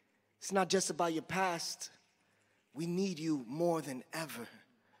 It's not just about your past. We need you more than ever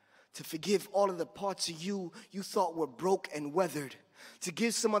to forgive all of the parts of you you thought were broke and weathered, to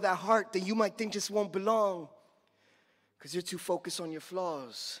give some of that heart that you might think just won't belong because you're too focused on your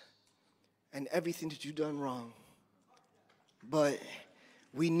flaws and everything that you've done wrong. But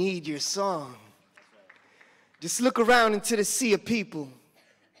we need your song. Just look around into the sea of people.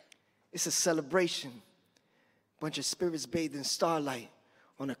 It's a celebration. Bunch of spirits bathed in starlight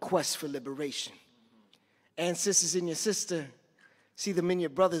on a quest for liberation. Ancestors in your sister, see them in your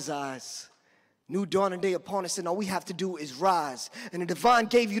brother's eyes. New dawning day upon us, and all we have to do is rise. And the divine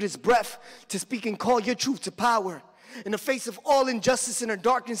gave you this breath to speak and call your truth to power. In the face of all injustice and the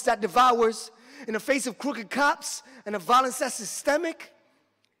darkness that devours, in the face of crooked cops and the violence that's systemic,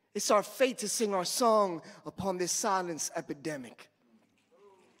 it's our fate to sing our song upon this silence epidemic.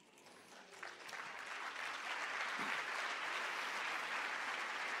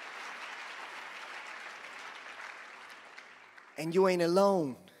 And you ain't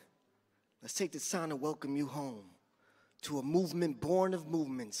alone. Let's take this time to welcome you home to a movement born of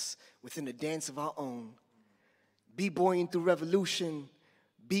movements within a dance of our own. B-boying through revolution,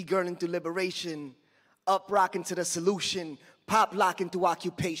 B-girling through liberation, up-rocking to the solution, pop-locking through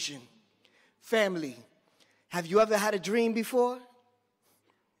occupation. Family, have you ever had a dream before?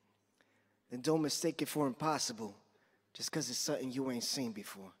 Then don't mistake it for impossible just because it's something you ain't seen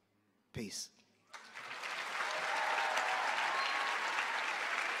before. Peace.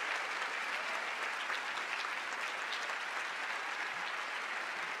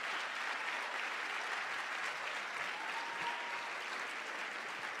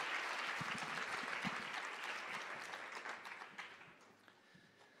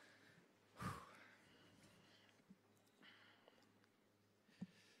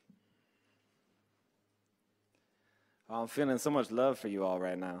 I'm feeling so much love for you all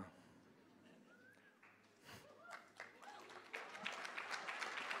right now.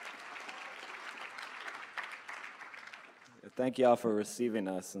 Thank you all for receiving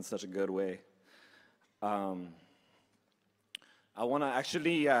us in such a good way. I want to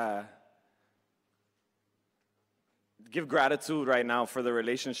actually give gratitude right now for the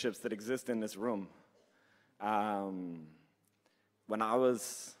relationships that exist in this room. When I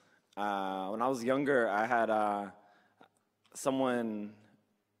was younger, I had someone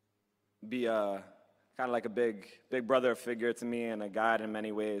be kind of like a big brother figure to me and a guide in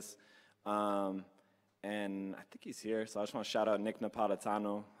many ways. And I think he's here, so I just want to shout out Nick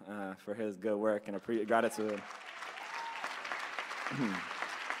Napolitano for his good work and gratitude.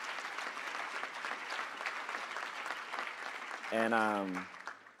 And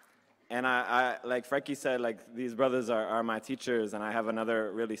I like Frankie said, like these brothers are my teachers, and I have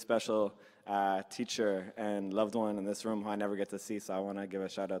another really special teacher and loved one in this room who I never get to see, so I want to give a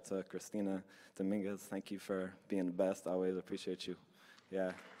shout out to Christina Dominguez. Thank you for being the best. I always appreciate you.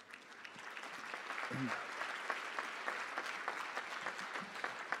 Yeah.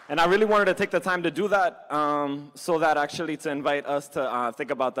 And I really wanted to take the time to do that so that actually to invite us to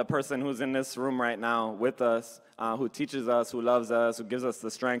think about the person who's in this room right now with us, who teaches us, who loves us, who gives us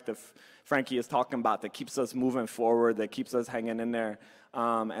the strength that Frankie is talking about, that keeps us moving forward, that keeps us hanging in there.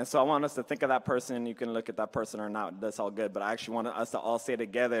 And so I want us to think of that person. You can look at that person or not. That's all good. But I actually want us to all say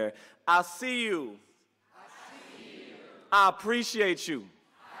together, I see you. I see you. I appreciate you.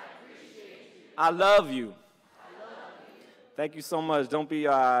 I love you. Thank you so much. Don't be,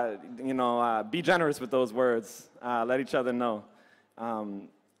 be generous with those words. Let each other know.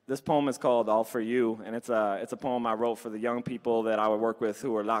 This poem is called All For You, and it's a poem I wrote for the young people that I would work with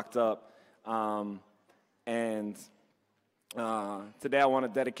who were locked up. Today I want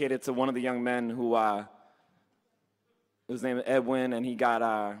to dedicate it to one of the young men who, his name is Edwin, and he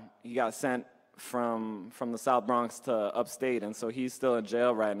got sent from the South Bronx to upstate, and so he's still in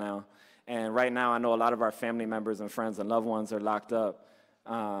jail right now. And right now, I know a lot of our family members and friends and loved ones are locked up.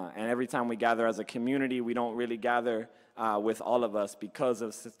 And every time we gather as a community, we don't really gather with all of us because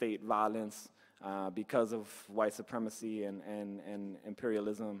of state violence, because of white supremacy and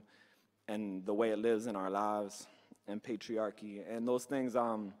imperialism, and the way it lives in our lives, and patriarchy. And those things,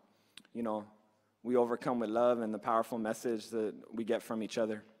 we overcome with love and the powerful message that we get from each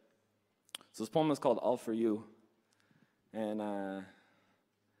other. So this poem is called All For You. And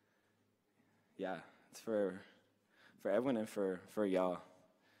yeah, it's for everyone and for y'all.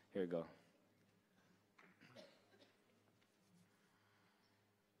 Here we go.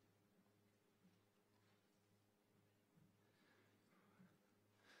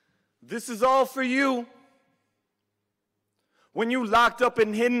 This is all for you. When you locked up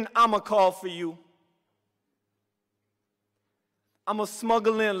and hidden, I'ma call for you. I'ma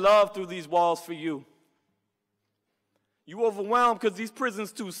smuggle in love through these walls for you. You overwhelmed because these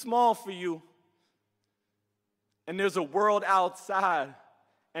prisons too small for you. And there's a world outside,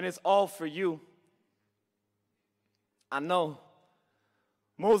 and it's all for you. I know.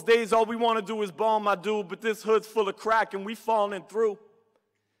 Most days all we want to do is ball, my dude, but this hood's full of crack and we falling through.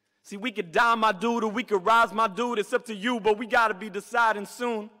 See, we could die, my dude, or we could rise, my dude. It's up to you, but we got to be deciding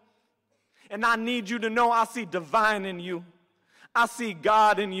soon. And I need you to know I see divine in you. I see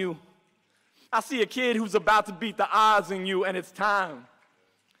God in you. I see a kid who's about to beat the odds in you, and it's time.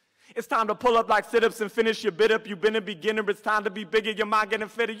 It's time to pull up like sit-ups and finish your bit up. You've been a beginner, it's time to be bigger. Your mind getting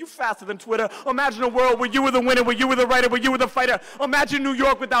fitter, you faster than Twitter. Imagine a world where you were the winner, where you were the writer, where you were the fighter. Imagine New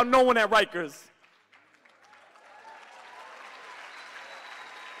York without no one at Rikers.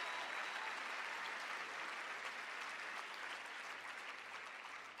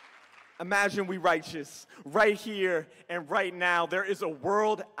 Imagine we righteous, right here and right now. There is a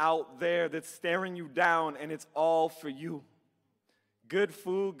world out there that's staring you down, and it's all for you. Good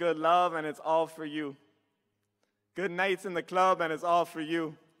food, good love, and it's all for you. Good nights in the club, and it's all for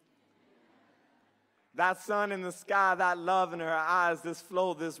you. That sun in the sky, that love in her eyes, this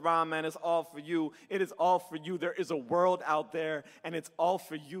flow, this rhyme, man, it's all for you. It is all for you. There is a world out there, and it's all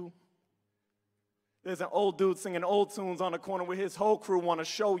for you. There's an old dude singing old tunes on the corner with his whole crew want to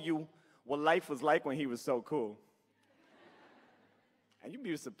show you what life was like when he was so cool. And you'd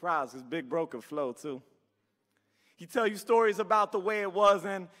be surprised, because Big Bro could flow, too. He tell you stories about the way it was,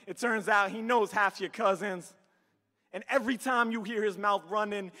 and it turns out he knows half your cousins. And every time you hear his mouth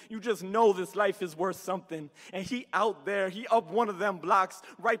running, you just know this life is worth something. And he out there, he up one of them blocks,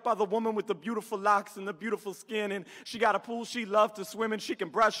 right by the woman with the beautiful locks and the beautiful skin. And she got a pool she loves to swim in. She can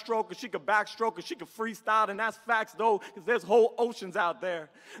breaststroke, or she can backstroke, or she can freestyle. And that's facts, though, because there's whole oceans out there.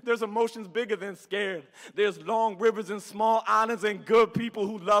 There's emotions bigger than scared. There's long rivers and small islands and good people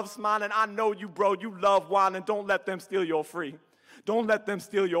who love smiling. I know you, bro. You love wilding. Don't let them steal your free. Don't let them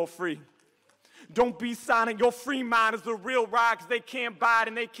steal your free. Don't be silent. Your free mind is the real ride, because they can't buy it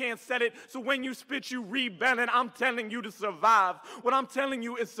and they can't set it. So when you spit, you rebel, and I'm telling you to survive. What I'm telling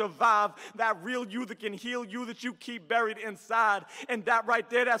you is survive. That real you that can heal you that you keep buried inside. And that right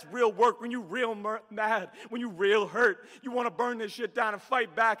there, that's real work. When you real mad, when you real hurt, you want to burn this shit down and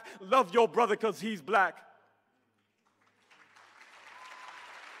fight back. Love your brother because he's black.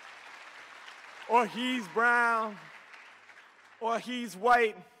 Or he's brown. Or he's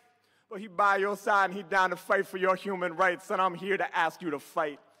white. But he by your side and he down to fight for your human rights. And I'm here to ask you to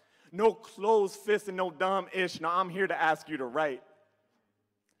fight. No closed fist and no dumb ish. No, I'm here to ask you to write.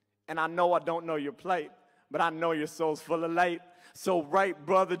 And I know I don't know your plight, but I know your soul's full of light. So write,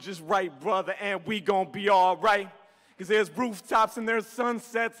 brother, just write, brother, and we gonna be all right. Because there's rooftops and there's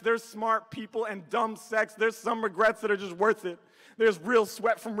sunsets. There's smart people and dumb sex. There's some regrets that are just worth it. There's real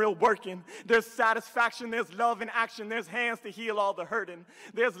sweat from real working. There's satisfaction, there's love in action. There's hands to heal all the hurting.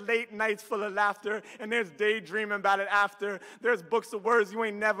 There's late nights full of laughter, and there's daydreaming about it after. There's books of words you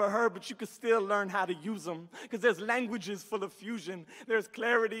ain't never heard, but you can still learn how to use them. Because there's languages full of fusion. There's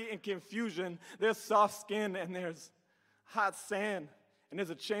clarity and confusion. There's soft skin, and there's hot sand. And there's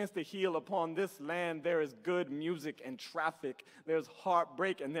a chance to heal upon this land. There is good music and traffic. There's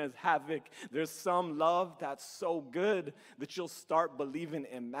heartbreak and there's havoc. There's some love that's so good that you'll start believing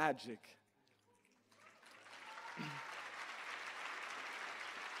in magic.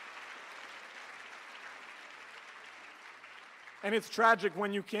 And it's tragic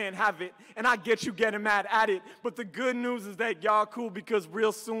when you can't have it. And I get you getting mad at it. But the good news is that y'all cool, because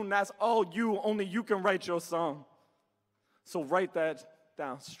real soon that's all you. Only you can write your song. So write that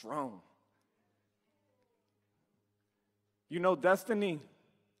down strong. You know Destiny?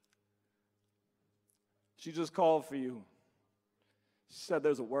 She just called for you. She said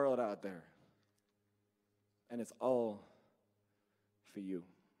there's a world out there, and it's all for you.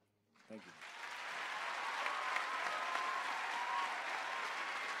 Thank you.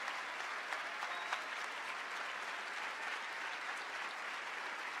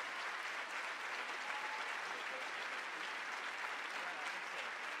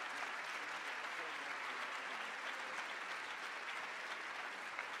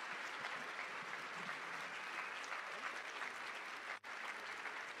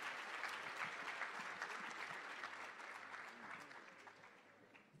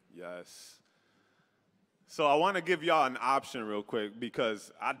 Yes. So I want to give y'all an option real quick,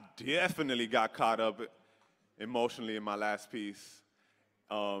 because I definitely got caught up emotionally in my last piece.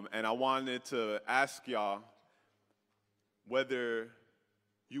 And I wanted to ask y'all whether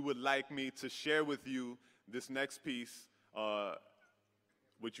you would like me to share with you this next piece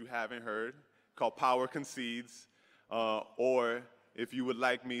which you haven't heard, called Power Concedes, or if you would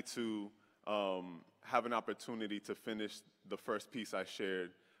like me to have an opportunity to finish the first piece I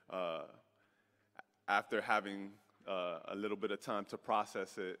shared after having a little bit of time to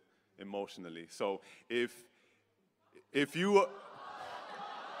process it emotionally. So if you...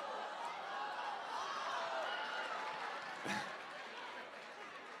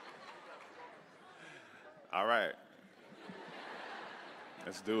 All right.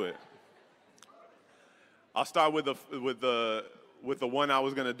 Let's do it. I'll start with the one I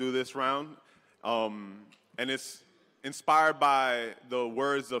was gonna do this round, and it's inspired by the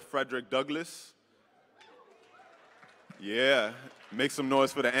words of Frederick Douglass. Yeah, make some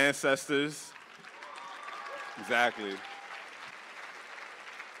noise for the ancestors. Exactly.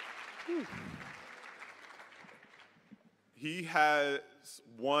 He has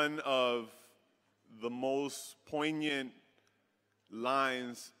one of the most poignant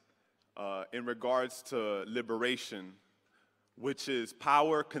lines in regards to liberation, which is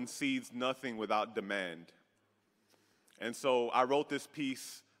power concedes nothing without demand. And so I wrote this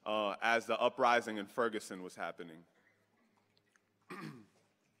piece as the uprising in Ferguson was happening.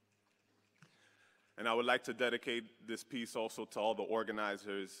 And I would like to dedicate this piece also to all the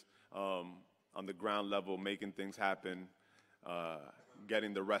organizers on the ground level, making things happen,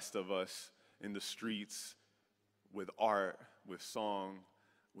 getting the rest of us in the streets with art, with song,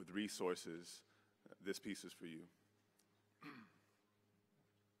 with resources. This piece is for you.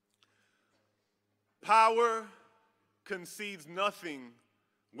 Power concedes nothing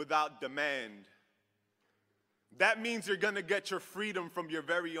without demand. That means you're gonna get your freedom from your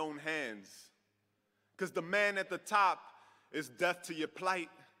very own hands. Because the man at the top is deaf to your plight.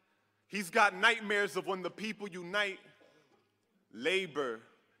 He's got nightmares of when the people unite. Labor,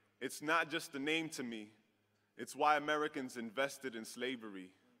 it's not just a name to me. It's why Americans invested in slavery.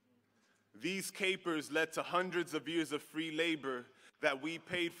 These capers led to hundreds of years of free labor that we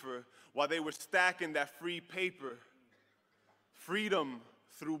paid for while they were stacking that free paper. Freedom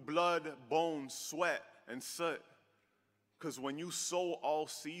through blood, bones, sweat, and soot. Because when you sow all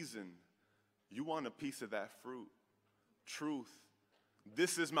season, you want a piece of that fruit. Truth.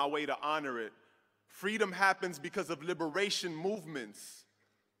 This is my way to honor it. Freedom happens because of liberation movements,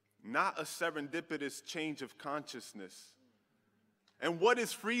 not a serendipitous change of consciousness. And what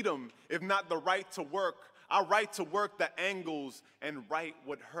is freedom if not the right to work? Our right to work that angles and right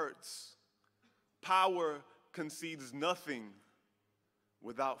what hurts. Power concedes nothing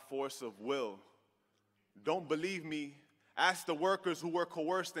without force of will. Don't believe me? Ask the workers who were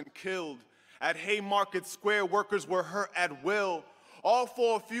coerced and killed. At Haymarket Square, workers were hurt at will, all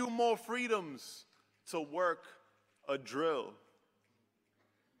for a few more freedoms to work a drill.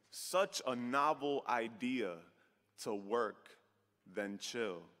 Such a novel idea to work, then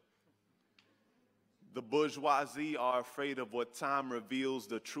chill. The bourgeoisie are afraid of what time reveals.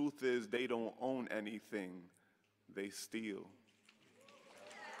 The truth is they don't own anything, they steal.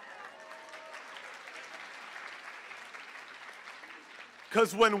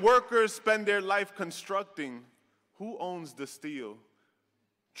 Because when workers spend their life constructing, who owns the steel?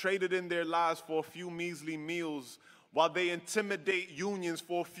 Traded in their lives for a few measly meals, while they intimidate unions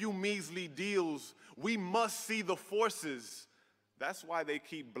for a few measly deals. We must see the forces. That's why they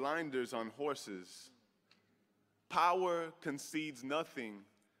keep blinders on horses. Power concedes nothing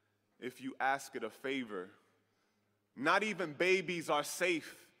if you ask it a favor. Not even babies are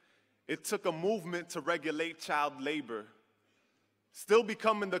safe. It took a movement to regulate child labor. Still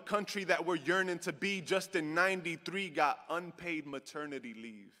becoming the country that we're yearning to be, just in '93 got unpaid maternity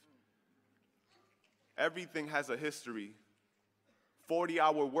leave. Everything has a history.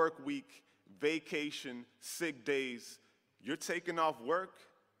 40-hour work week, vacation, sick days. You're taking off work?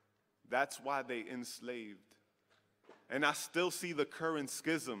 That's why they enslaved. And I still see the current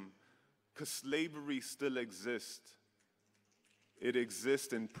schism, because slavery still exists. It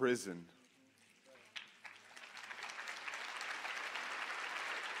exists in prison.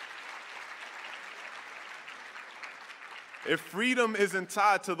 If freedom isn't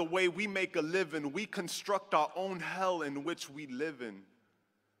tied to the way we make a living, we construct our own hell in which we live in.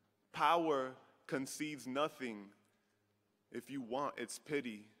 Power concedes nothing. If you want, it's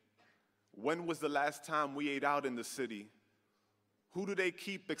pity. When was the last time we ate out in the city? Who do they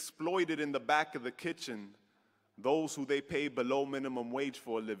keep exploited in the back of the kitchen? Those who they pay below minimum wage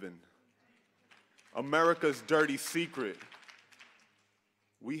for a living. America's dirty secret.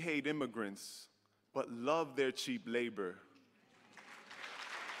 We hate immigrants, but love their cheap labor.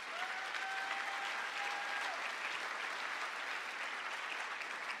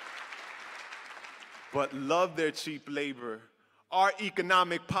 but love their cheap labor. Our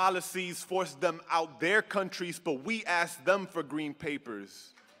economic policies force them out their countries, but we ask them for green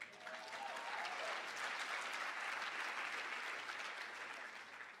papers.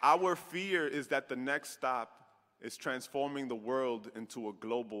 Our fear is that the next stop is transforming the world into a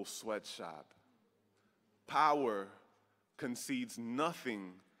global sweatshop. Power concedes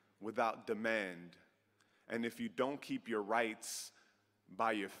nothing without demand. And if you don't keep your rights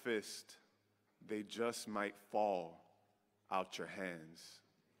by your fist, they just might fall out your hands.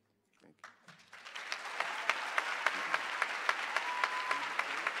 Thank you.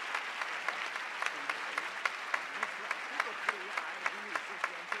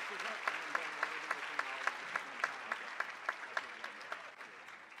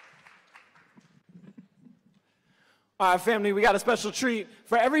 All right, family, we got a special treat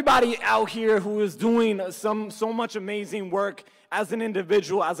for everybody out here who is doing so much amazing work as an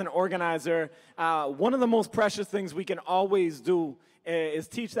individual, as an organizer. One of the most precious things we can always do is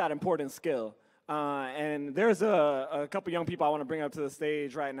teach that important skill. And there's a couple young people I want to bring up to the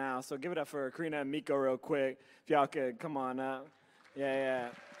stage right now. So give it up for Karina and Miko real quick. If y'all could come on up. Yeah.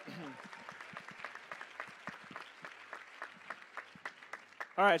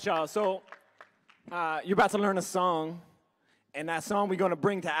 All right, y'all. So you're about to learn a song, and that song we're going to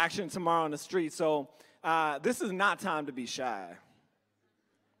bring to action tomorrow on the street. So this is not time to be shy.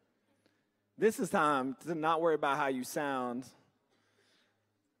 This is time to not worry about how you sound.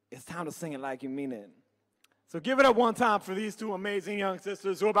 It's time to sing it like you mean it. So give it up one time for these two amazing young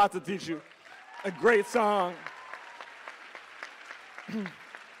sisters who are about to teach you a great song.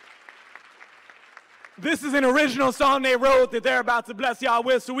 This is an original song they wrote that they're about to bless y'all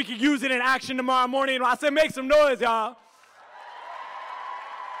with so we can use it in action tomorrow morning. I said make some noise, y'all.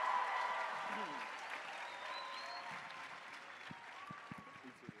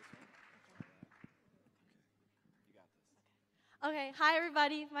 Okay, hi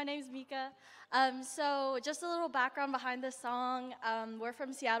everybody, my name's Mika. So just a little background behind this song. We're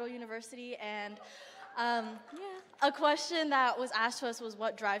from Seattle University, and a question that was asked to us was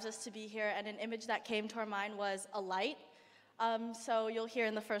what drives us to be here, and an image that came to our mind was a light. So you'll hear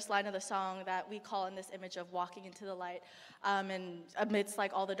in the first line of the song that we call in this image of walking into the light. And amidst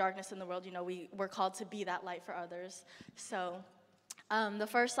like all the darkness in the world, you know, we're called to be that light for others. So the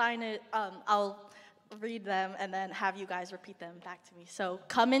first line, I'll read them and then have you guys repeat them back to me. So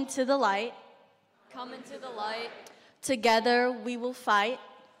come into the light. Come into the light. Together we will fight.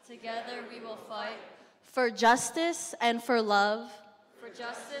 Together we will fight. For justice and for love. For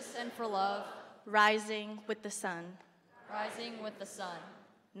justice and for love. Rising with the sun. Rising with the sun.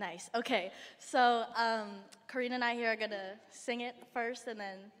 Nice. Okay. So Karina and I here are going to sing it first and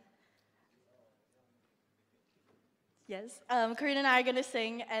then... Yes. Karina and I are going to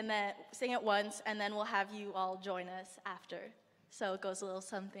sing it once, and then we'll have you all join us after. So it goes a little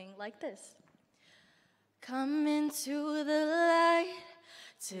something like this. Come into the light,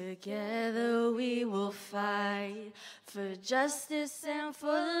 together we will fight for justice and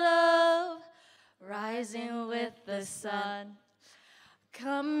for love, rising with the sun.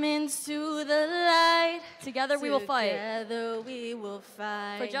 Come into the light. Together we will fight. Together we will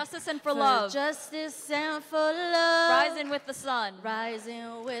fight. For justice and for love. Justice and for love. Rising with the sun.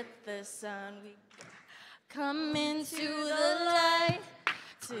 Rising with the sun. We come into the light.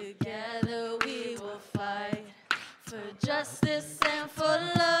 Together we will fight. For justice and for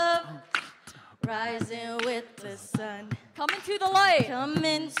love. Rising with the sun. Come into the light. Come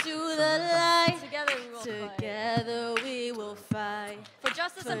into the light. Together we will fight. Together we will fight. For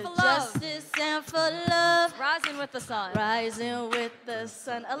justice and for love. Justice and for love. Rising with the sun. Rising with the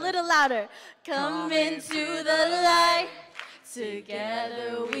sun. A little louder. Come into the light.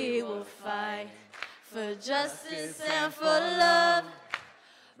 Together we will fight. For justice and for love.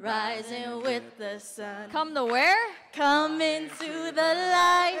 Rising with the sun. Come to where? Come into the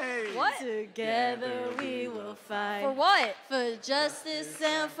light. Hey. What? Together we will fight. For what? For justice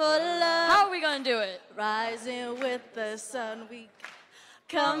and for love. How are we going to do it? Rising with the sun. We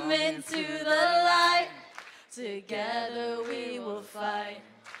come into the light. Together we will fight.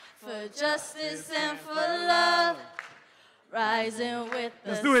 For justice and for love. Rising with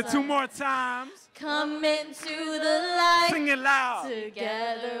the sun. Let's do it two more times. Come into the light. Sing it loud.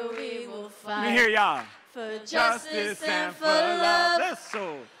 Together we will fight. Let me hear y'all. For justice and for love. That's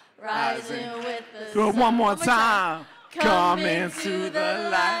so. Rising with the sun. Do it one more time. Come into the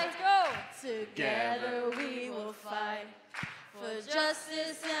light. Let's go. Together we will fight. For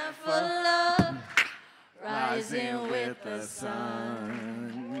justice and for love. Rising with the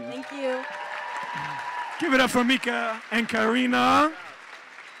sun. Thank you. Give it up for Mika and Karina.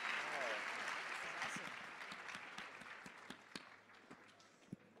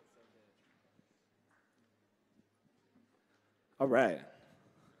 right.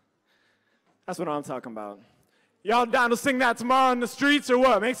 That's what I'm talking about. Y'all down to sing that tomorrow in the streets or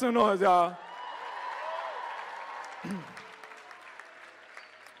what? Make some noise, y'all.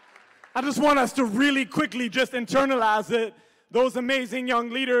 I just want us to really quickly just internalize it. Those amazing young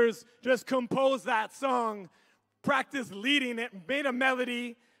leaders just composed that song, practiced leading it, made a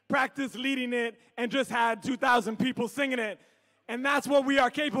melody, practiced leading it, and just had 2,000 people singing it. And that's what we are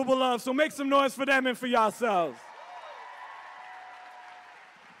capable of. So make some noise for them and for yourselves.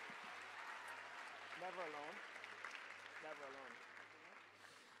 Never alone. Never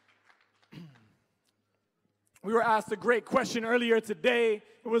alone. We were asked a great question earlier today.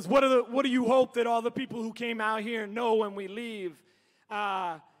 It was, what do you hope that all the people who came out here know when we leave?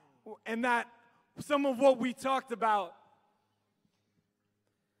 And that some of what we talked about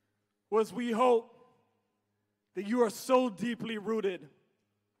was we hope that you are so deeply rooted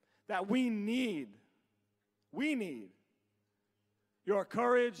that we need your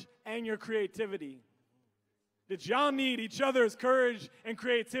courage and your creativity. That y'all need each other's courage and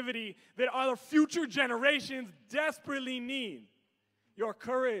creativity that our future generations desperately need. Your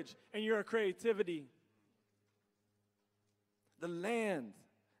courage and your creativity. The land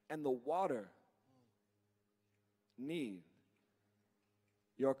and the water need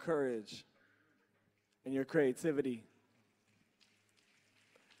your courage and your creativity.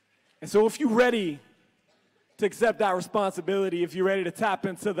 And so if you're ready to accept that responsibility, if you're ready to tap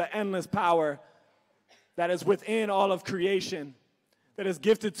into the endless power that is within all of creation, that is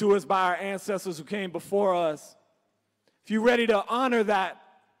gifted to us by our ancestors who came before us, if you're ready to honor that,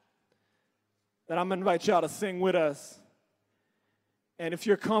 then I'm going to invite y'all to sing with us. And if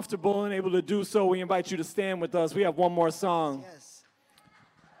you're comfortable and able to do so, we invite you to stand with us. We have one more song.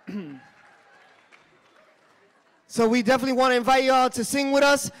 Yes. So we definitely want to invite y'all to sing with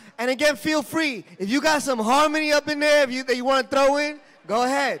us. And again, feel free. If you got some harmony up in there that you want to throw in, go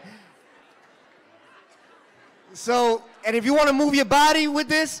ahead. So, and if you want to move your body with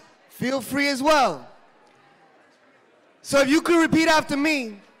this, feel free as well. So if you could repeat after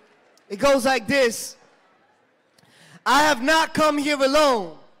me, it goes like this. I have not come here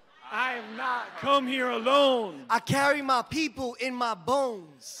alone. I have not come here alone. I carry my people in my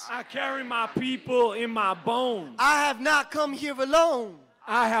bones. I carry my people in my bones. I have not come here alone.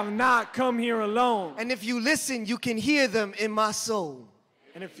 I have not come here alone. And if you listen, you can hear them in my soul.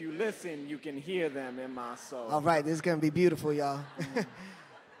 And if you listen, you can hear them in my soul. All right, this is going to be beautiful, y'all.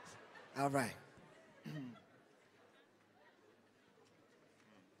 All right.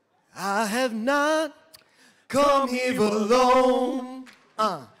 I have not come here alone.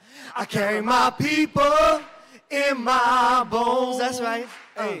 I carry my people in my bones. That's right.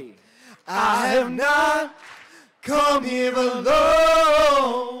 Hey. I have not come here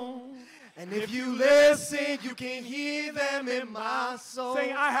alone. And if you listen, you can hear them in my soul.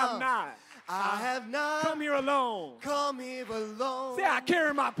 Say, I have not. I have not come here alone. Come here alone. Say, I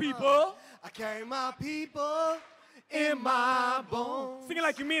carry my people. I carry my people in my bones. Sing it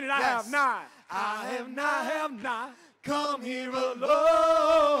like you mean it. Yes. I have not. I have not come here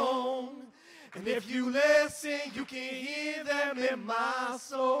alone. And if you listen, you can hear them in my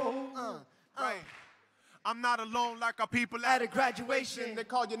soul. Right. I'm not alone like our people at a graduation. They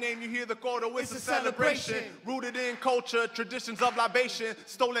call your name, you hear the chorus, it's a celebration. Rooted in culture, traditions of libation,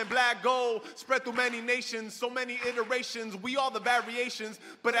 stolen black gold, spread through many nations, so many iterations. We are the variations,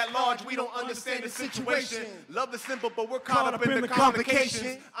 but at large we don't understand the situation. Love is simple, but we're caught up in the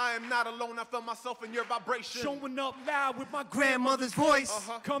complications. I am not alone, I feel myself in your vibration. Showing up loud with my grandmother's voice.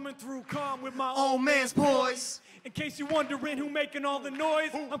 Coming through calm with my old man's voice. In case you're wondering who making all the noise,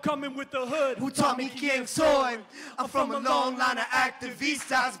 I'm coming with the hood. Who taught me quién soy? I'm from a long line of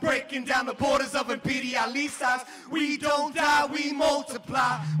activistas, breaking down the borders of imperialistas. We don't die, we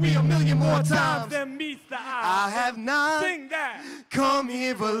multiply. We a million more times than meets the eye. I have not Sing that. Come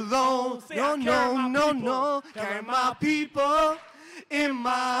here alone. Say, No, no, no, no. Carry my people in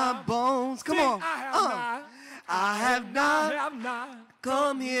my bones. Come on. I have not. I have not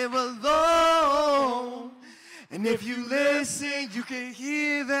come here alone. And if you listen, you can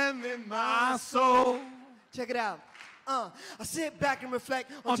hear them in my soul. Check it out. I sit back and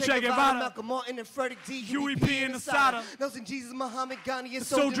reflect on Che Guevara, Malcolm Martin, and Frederick D. Huey P. and Asada. Nelson Jesus, Muhammad, Gandhi, and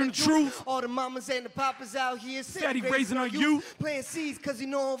Soldier in Truth. All the mamas and the papas out here steady raising our youth. Playing seeds because you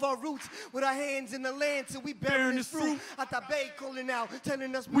know of our roots. With our hands in the land till we bearing this fruit. Atabe calling out,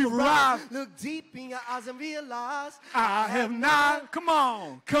 telling us we arrive. Look deep in your eyes and realize I have not, come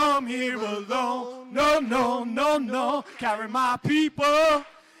on, come here alone. No, no, no, no. Carry my people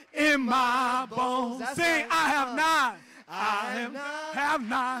in my bones. Say, I have not. I have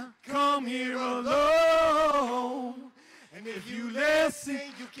not come here alone. And if you listen,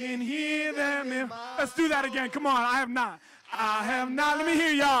 you can hear them in my Let's do that again. Come on. I have not. I have not. Let me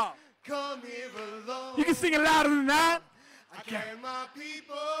hear y'all. Come here alone. You can sing it louder than that. I carry my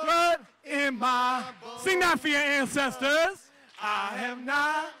people. Blood in my. Sing that for your ancestors. I have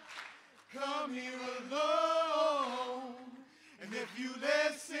not. Come here alone. And if you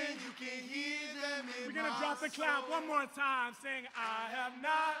listen, you can hear them in We're going to drop the clap one more time. Sing, I have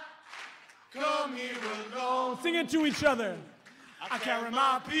not. Come here alone. Sing it to each other. I carry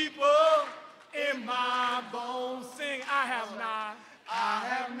my people In my bones. Sing, I have not. I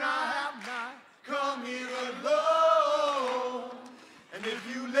have not come here alone. And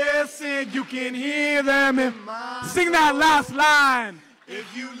if you listen, You can hear them. my Sing that last line.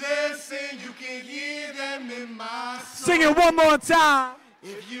 If you listen, you can hear them in my soul. Sing it one more time.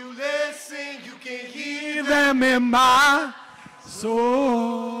 If you listen, you can hear Hear them. them in my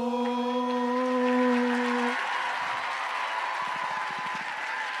soul.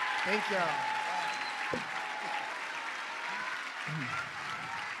 Thank y'all.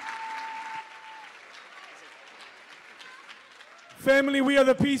 Family, we are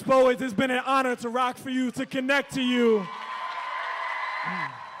the Peace Poets. It's been an honor to rock for you, to connect to you.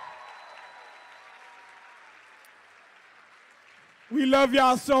 We love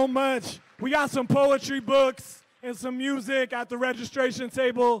y'all so much. We got some poetry books and some music at the registration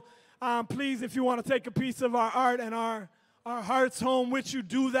table. Please, if you want to take a piece of our art and our hearts home with you,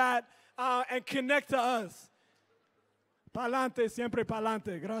 do that and connect to us. Pa'lante, siempre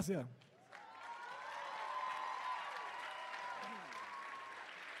pa'lante. Gracias.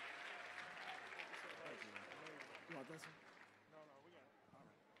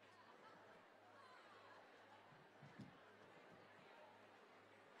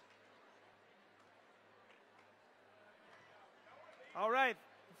 All right.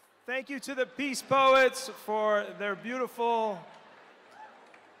 Thank you to the Peace Poets for their beautiful,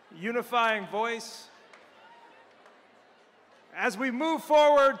 unifying voice. As we move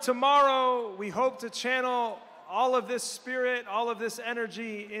forward tomorrow, we hope to channel all of this spirit, all of this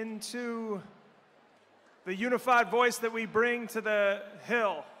energy into the unified voice that we bring to the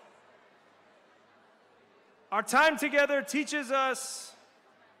Hill. Our time together teaches us.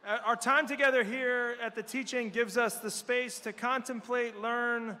 Our time together here at the Teach-In gives us the space to contemplate,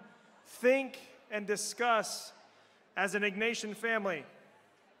 learn, think, and discuss as an Ignatian family.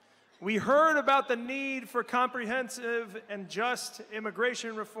 We heard about the need for comprehensive and just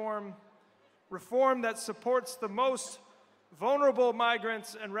immigration reform, reform that supports the most vulnerable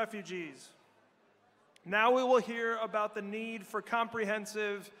migrants and refugees. Now we will hear about the need for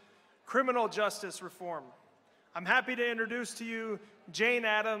comprehensive criminal justice reform. I'm happy to introduce to you Jane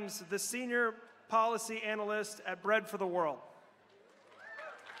Addams, the Senior Policy Analyst at Bread for the World.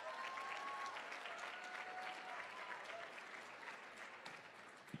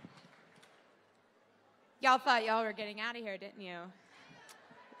 Y'all thought y'all were getting out of here, didn't you?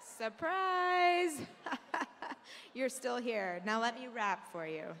 Surprise! You're still here. Now let me rap for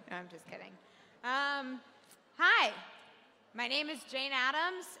you. No, I'm just kidding. Hi, my name is Jane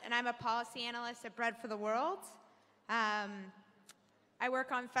Addams, and I'm a policy analyst at Bread for the World. I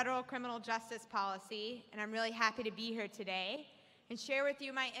work on federal criminal justice policy, and I'm really happy to be here today and share with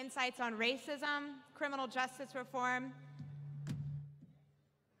you my insights on racism, criminal justice reform,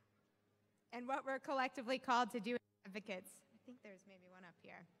 and what we're collectively called to do as advocates. I think there's maybe one up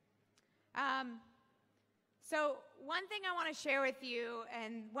here. So one thing I want to share with you,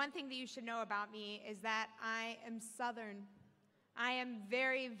 and one thing that you should know about me, is that I am Southern. I am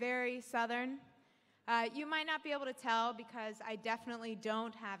very, very Southern. You might not be able to tell because I definitely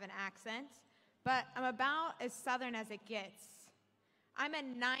don't have an accent, but I'm about as Southern as it gets. I'm a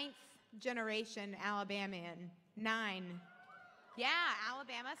 9th generation Alabamian. 9. Yeah,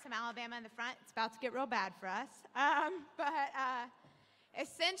 Alabama, some Alabama in the front. It's about to get real bad for us.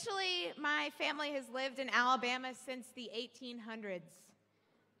 Essentially, my family has lived in Alabama since the 1800s.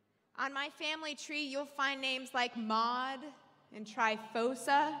 On my family tree, you'll find names like Maud and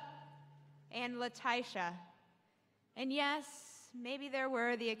Tryphosa and Letitia. And yes, maybe there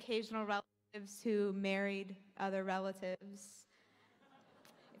were the occasional relatives who married other relatives.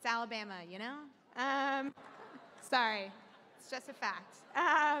 It's Alabama, you know? Sorry. It's just a fact.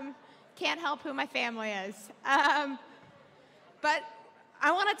 Can't help who my family is. But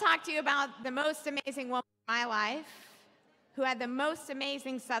I want to talk to you about the most amazing woman in my life who had the most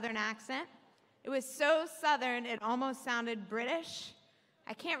amazing Southern accent. It was so Southern, it almost sounded British.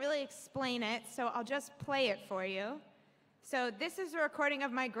 I can't really explain it, so I'll just play it for you. So this is a recording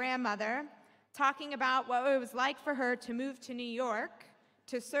of my grandmother talking about what it was like for her to move to New York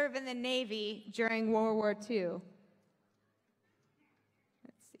to serve in the Navy during World War II.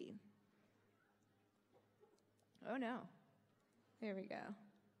 Oh no. There we go.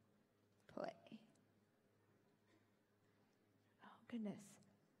 Play. Oh goodness.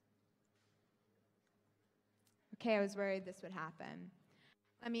 Okay, I was worried this would happen.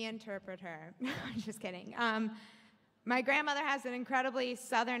 Let me interpret her. I'm just kidding. My grandmother has an incredibly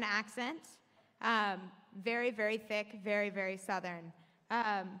Southern accent. Very, very thick, very, very Southern.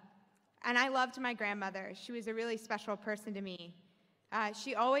 And I loved my grandmother. She was a really special person to me.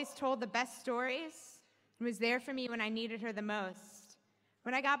 She always told the best stories and was there for me when I needed her the most.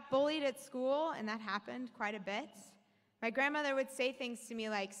 When I got bullied at school, and that happened quite a bit, my grandmother would say things to me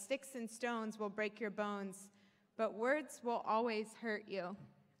like, "Sticks and stones will break your bones, but words will always hurt you."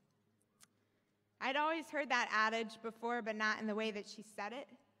 I'd always heard that adage before, but not in the way that she said it.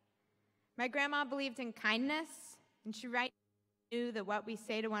 My grandma believed in kindness, and she knew that what we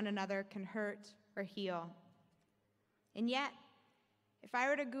say to one another can hurt or heal. And yet, if I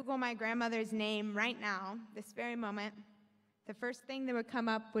were to Google my grandmother's name right now, this very moment, the first thing that would come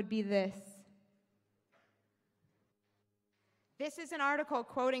up would be this. This is an article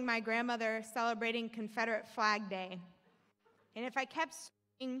quoting my grandmother celebrating Confederate Flag Day. And if I kept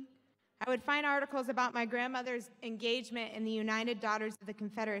searching, I would find articles about my grandmother's engagement in the United Daughters of the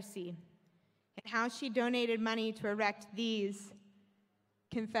Confederacy and how she donated money to erect these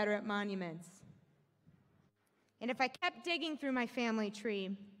Confederate monuments. And if I kept digging through my family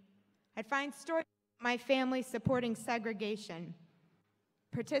tree, I'd find stories about my family supporting segregation,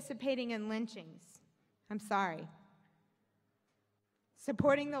 participating in lynchings,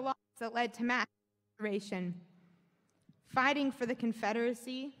 supporting the laws that led to mass incarceration, fighting for the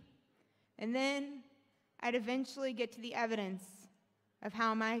Confederacy, and then I'd eventually get to the evidence of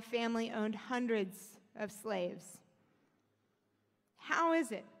how my family owned hundreds of slaves. How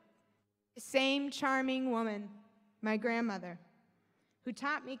is it the same charming woman, my grandmother, who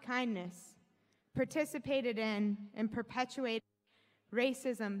taught me kindness, participated in and perpetuated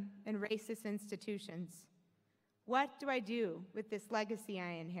racism and racist institutions? What do I do with this legacy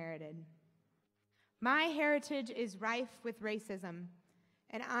I inherited? My heritage is rife with racism,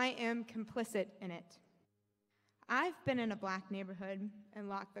 and I am complicit in it. I've been in a black neighborhood and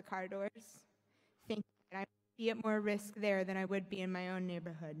locked the car doors, thinking that I would be at more risk there than I would be in my own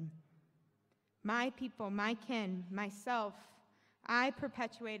neighborhood. My people, my kin, myself, I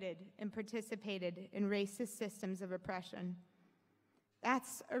perpetuated and participated in racist systems of oppression.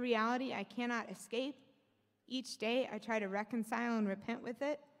 That's a reality I cannot escape. Each day I try to reconcile and repent with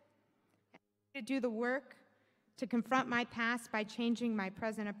it, to do the work to confront my past by changing my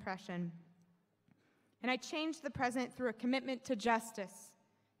present oppression. And I change the present through a commitment to justice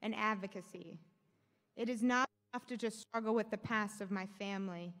and advocacy. It is not enough to just struggle with the past of my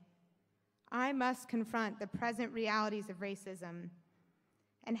family. I must confront the present realities of racism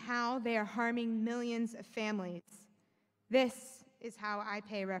and how they are harming millions of families. This is how I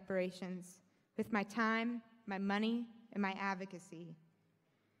pay reparations, with my time, my money, and my advocacy.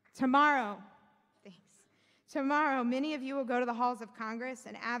 Tomorrow, many of you will go to the halls of Congress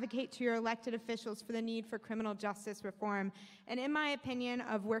and advocate to your elected officials for the need for criminal justice reform. And in my opinion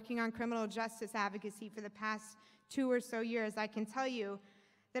of working on criminal justice advocacy for the past 2 or so years, I can tell you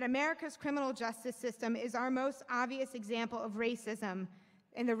that America's criminal justice system is our most obvious example of racism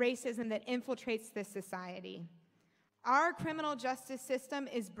and the racism that infiltrates this society. Our criminal justice system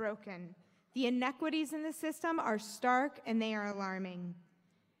is broken. The inequities in the system are stark and they are alarming.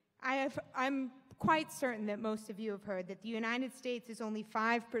 I'm quite certain that most of you have heard that the United States is only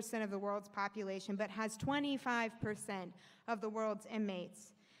 5% of the world's population, but has 25% of the world's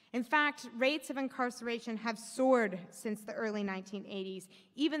inmates. In fact, rates of incarceration have soared since the early 1980s,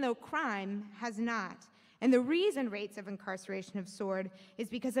 even though crime has not. And the reason rates of incarceration have soared is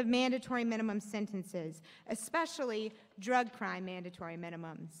because of mandatory minimum sentences, especially drug crime mandatory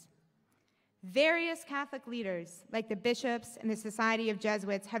minimums. Various Catholic leaders, like the bishops and the Society of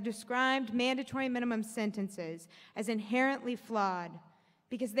Jesuits, have described mandatory minimum sentences as inherently flawed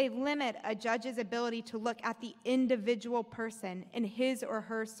because they limit a judge's ability to look at the individual person and his or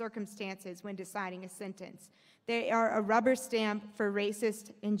her circumstances when deciding a sentence. They are a rubber stamp for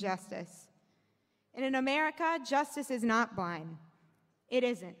racist injustice. And in America, justice is not blind. It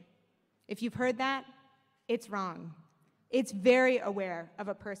isn't. If you've heard that, it's wrong. It's very aware of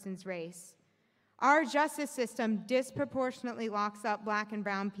a person's race. Our justice system disproportionately locks up black and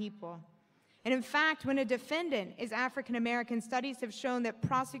brown people. And in fact, when a defendant is African American, studies have shown that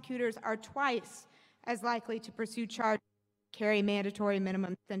prosecutors are twice as likely to pursue charges that carry mandatory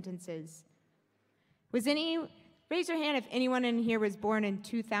minimum sentences. Raise your hand if anyone in here was born in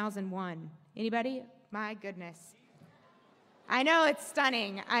 2001. Anybody? My goodness. I know, it's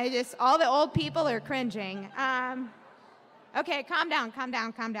stunning. All the old people are cringing. Okay, calm down, calm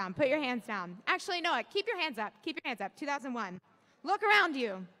down, calm down. Put your hands down. Actually, no, keep your hands up. Keep your hands up. 2001. Look around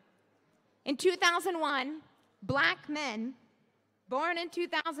you. In 2001, black men born in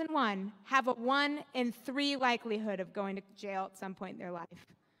 2001 have a 1 in 3 likelihood of going to jail at some point in their life.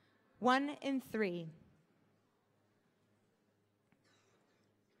 1 in 3.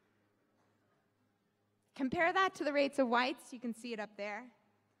 Compare that to the rates of whites. You can see it up there.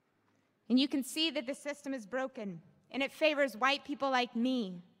 And you can see that the system is broken, and it favors white people like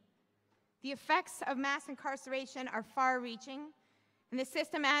me. The effects of mass incarceration are far-reaching, and the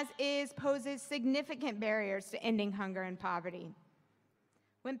system as is poses significant barriers to ending hunger and poverty.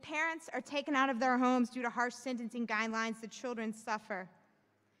 When parents are taken out of their homes due to harsh sentencing guidelines, the children suffer.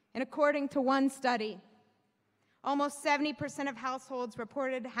 And according to one study, almost 70% of households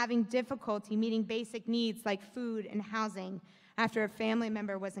reported having difficulty meeting basic needs like food and housing after a family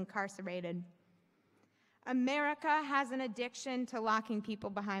member was incarcerated. America has an addiction to locking people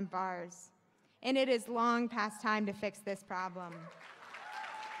behind bars, and it is long past time to fix this problem.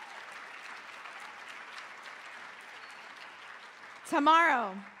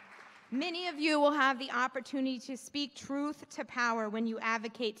 Tomorrow, many of you will have the opportunity to speak truth to power when you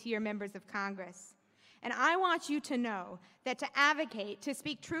advocate to your members of Congress. And I want you to know that to advocate, to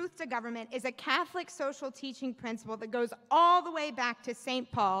speak truth to government, is a Catholic social teaching principle that goes all the way back to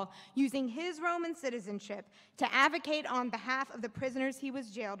St. Paul, using his Roman citizenship to advocate on behalf of the prisoners he was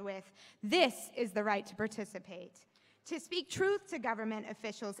jailed with. This is the right to participate. To speak truth to government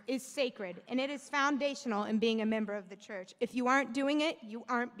officials is sacred, and it is foundational in being a member of the church. If you aren't doing it, you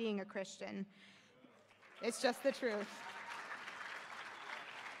aren't being a Christian. It's just the truth.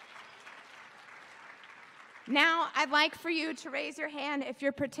 Now, I'd like for you to raise your hand if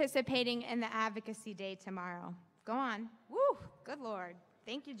you're participating in the Advocacy Day tomorrow. Go on. Woo, good Lord.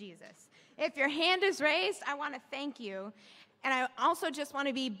 Thank you, Jesus. If your hand is raised, I want to thank you. And I also just want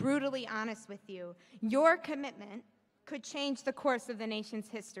to be brutally honest with you. Your commitment could change the course of the nation's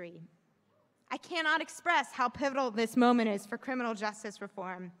history. I cannot express how pivotal this moment is for criminal justice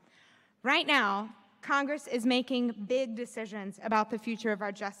reform. Right now, Congress is making big decisions about the future of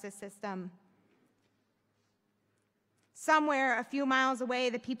our justice system. Somewhere a few miles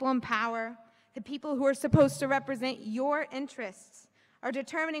away, the people in power, the people who are supposed to represent your interests, are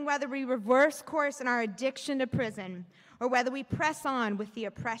determining whether we reverse course in our addiction to prison or whether we press on with the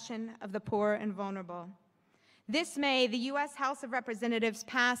oppression of the poor and vulnerable. This May, the U.S. House of Representatives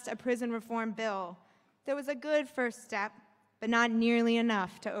passed a prison reform bill that was a good first step, but not nearly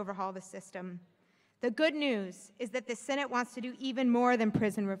enough to overhaul the system. The good news is that the Senate wants to do even more than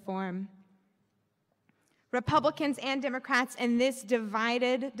prison reform. Republicans and Democrats in this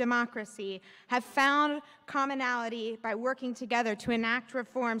divided democracy have found commonality by working together to enact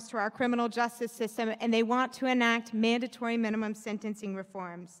reforms to our criminal justice system, and they want to enact mandatory minimum sentencing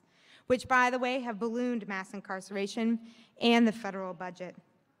reforms, which, by the way, have ballooned mass incarceration and the federal budget.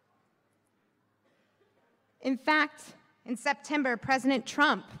 In fact, in September, President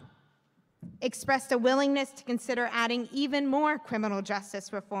Trump expressed a willingness to consider adding even more criminal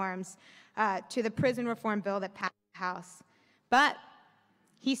justice reforms to the prison reform bill that passed the House. But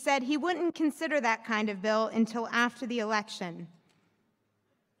he said he wouldn't consider that kind of bill until after the election.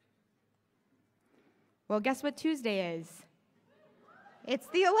 Well, guess what Tuesday is? It's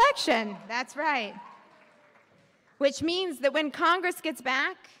the election, that's right. Which means that when Congress gets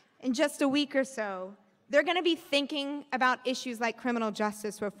back in just a week or so, they're going to be thinking about issues like criminal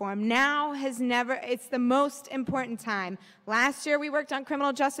justice reform. Now has never, it's the most important time. Last year we worked on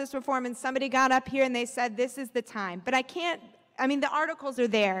criminal justice reform and somebody got up here and they said this is the time. But the articles are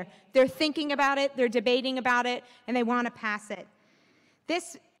there. They're thinking about it, they're debating about it, and they want to pass it.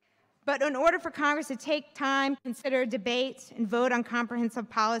 But in order for Congress to take time, consider, debate, and vote on comprehensive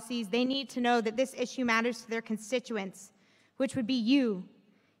policies, they need to know that this issue matters to their constituents, which would be you.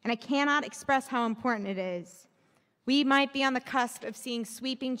 And I cannot express how important it is. We might be on the cusp of seeing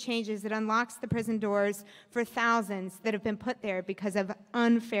sweeping changes that unlocks the prison doors for thousands that have been put there because of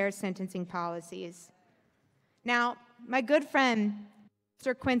unfair sentencing policies. Now, my good friend,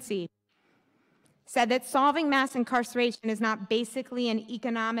 Mr. Quincy, said that solving mass incarceration is not basically an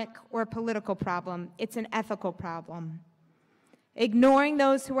economic or political problem, it's an ethical problem. Ignoring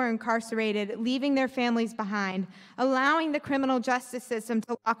those who are incarcerated, leaving their families behind, allowing the criminal justice system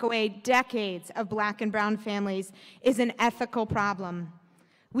to lock away decades of Black and brown families is an ethical problem.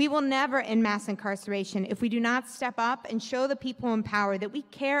 We will never end mass incarceration if we do not step up and show the people in power that we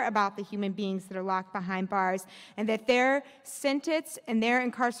care about the human beings that are locked behind bars and that their sentence and their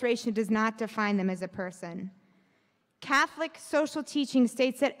incarceration does not define them as a person. Catholic social teaching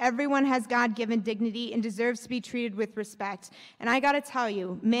states that everyone has God-given dignity and deserves to be treated with respect. And I gotta tell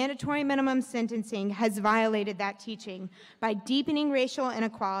you, mandatory minimum sentencing has violated that teaching by deepening racial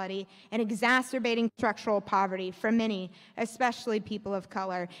inequality and exacerbating structural poverty for many, especially people of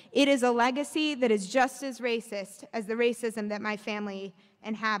color. It is a legacy that is just as racist as the racism that my family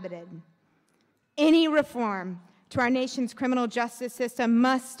inhabited. Any reform to our nation's criminal justice system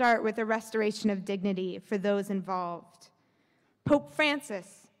must start with a restoration of dignity for those involved. Pope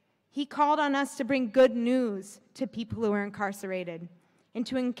Francis, he called on us to bring good news to people who are incarcerated and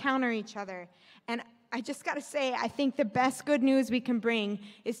to encounter each other. And I just gotta say, I think the best good news we can bring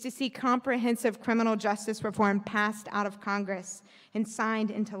is to see comprehensive criminal justice reform passed out of Congress and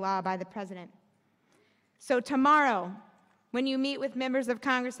signed into law by the president. So tomorrow, when you meet with members of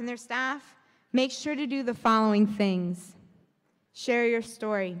Congress and their staff, make sure to do the following things. Share your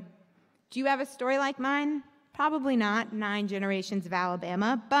story. Do you have a story like mine? Probably not, 9 generations of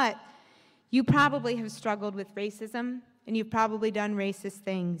Alabama, but you probably have struggled with racism, and you've probably done racist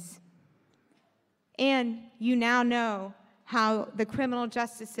things. And you now know how the criminal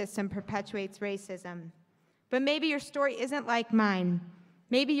justice system perpetuates racism. But maybe your story isn't like mine.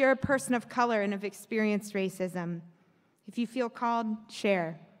 Maybe you're a person of color and have experienced racism. If you feel called,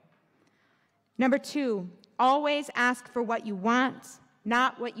 share. Number 2, always ask for what you want,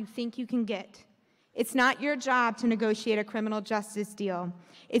 not what you think you can get. It's not your job to negotiate a criminal justice deal.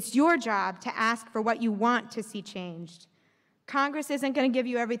 It's your job to ask for what you want to see changed. Congress isn't going to give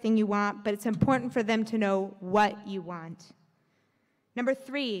you everything you want, but it's important for them to know what you want. Number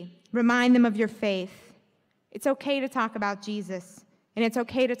 3, remind them of your faith. It's okay to talk about Jesus, and it's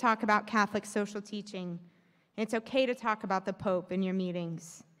okay to talk about Catholic social teaching, and it's okay to talk about the Pope in your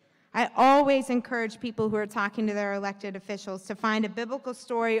meetings. I always encourage people who are talking to their elected officials to find a biblical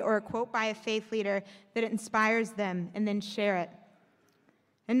story or a quote by a faith leader that inspires them and then share it.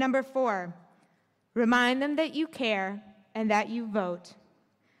 And number 4, remind them that you care and that you vote.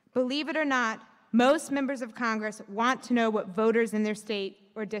 Believe it or not, most members of Congress want to know what voters in their state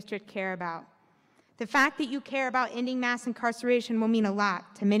or district care about. The fact that you care about ending mass incarceration will mean a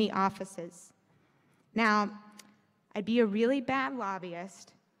lot to many offices. Now, I'd be a really bad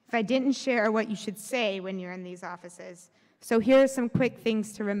lobbyist if I didn't share what you should say when you're in these offices. So here are some quick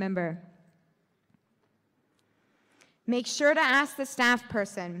things to remember. Make sure to ask the staff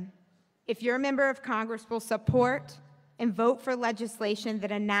person if your member of Congress will support and vote for legislation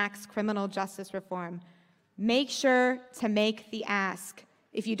that enacts criminal justice reform. Make sure to make the ask.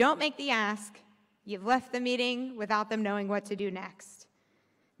 If you don't make the ask, you've left the meeting without them knowing what to do next.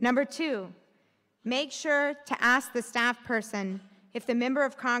 Number 2, make sure to ask the staff person if the member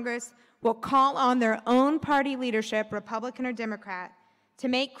of Congress will call on their own party leadership, Republican or Democrat, to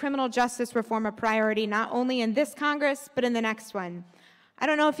make criminal justice reform a priority not only in this Congress, but in the next one. I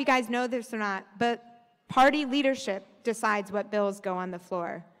don't know if you guys know this or not, but party leadership decides what bills go on the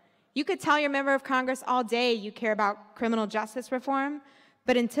floor. You could tell your member of Congress all day you care about criminal justice reform,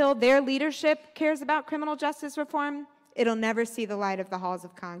 but until their leadership cares about criminal justice reform, it'll never see the light of the halls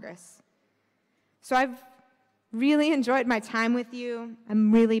of Congress. So I've really enjoyed my time with you.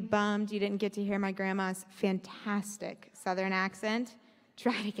 I'm really bummed you didn't get to hear my grandma's fantastic Southern accent.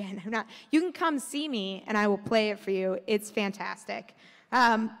 Try it again. You can come see me and I will play it for you. It's fantastic.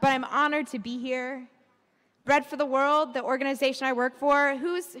 But I'm honored to be here. Bread for the World, the organization I work for.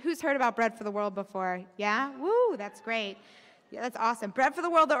 Who's heard about Bread for the World before? Yeah? Woo, that's great. Yeah, that's awesome. Bread for the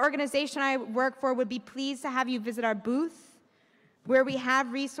World, the organization I work for, would be pleased to have you visit our booth, where we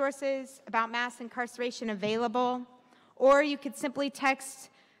have resources about mass incarceration available, or you could simply text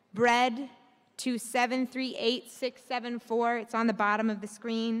BREAD to 738674. It's on the bottom of the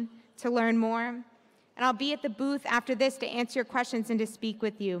screen to learn more. And I'll be at the booth after this to answer your questions and to speak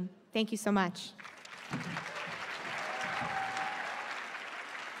with you. Thank you so much.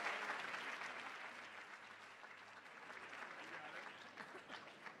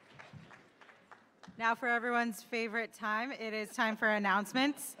 Now for everyone's favorite time, it is time for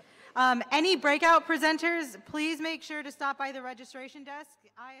announcements. Any breakout presenters, please make sure to stop by the registration desk.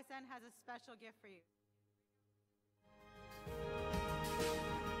 ISN has a special gift for you.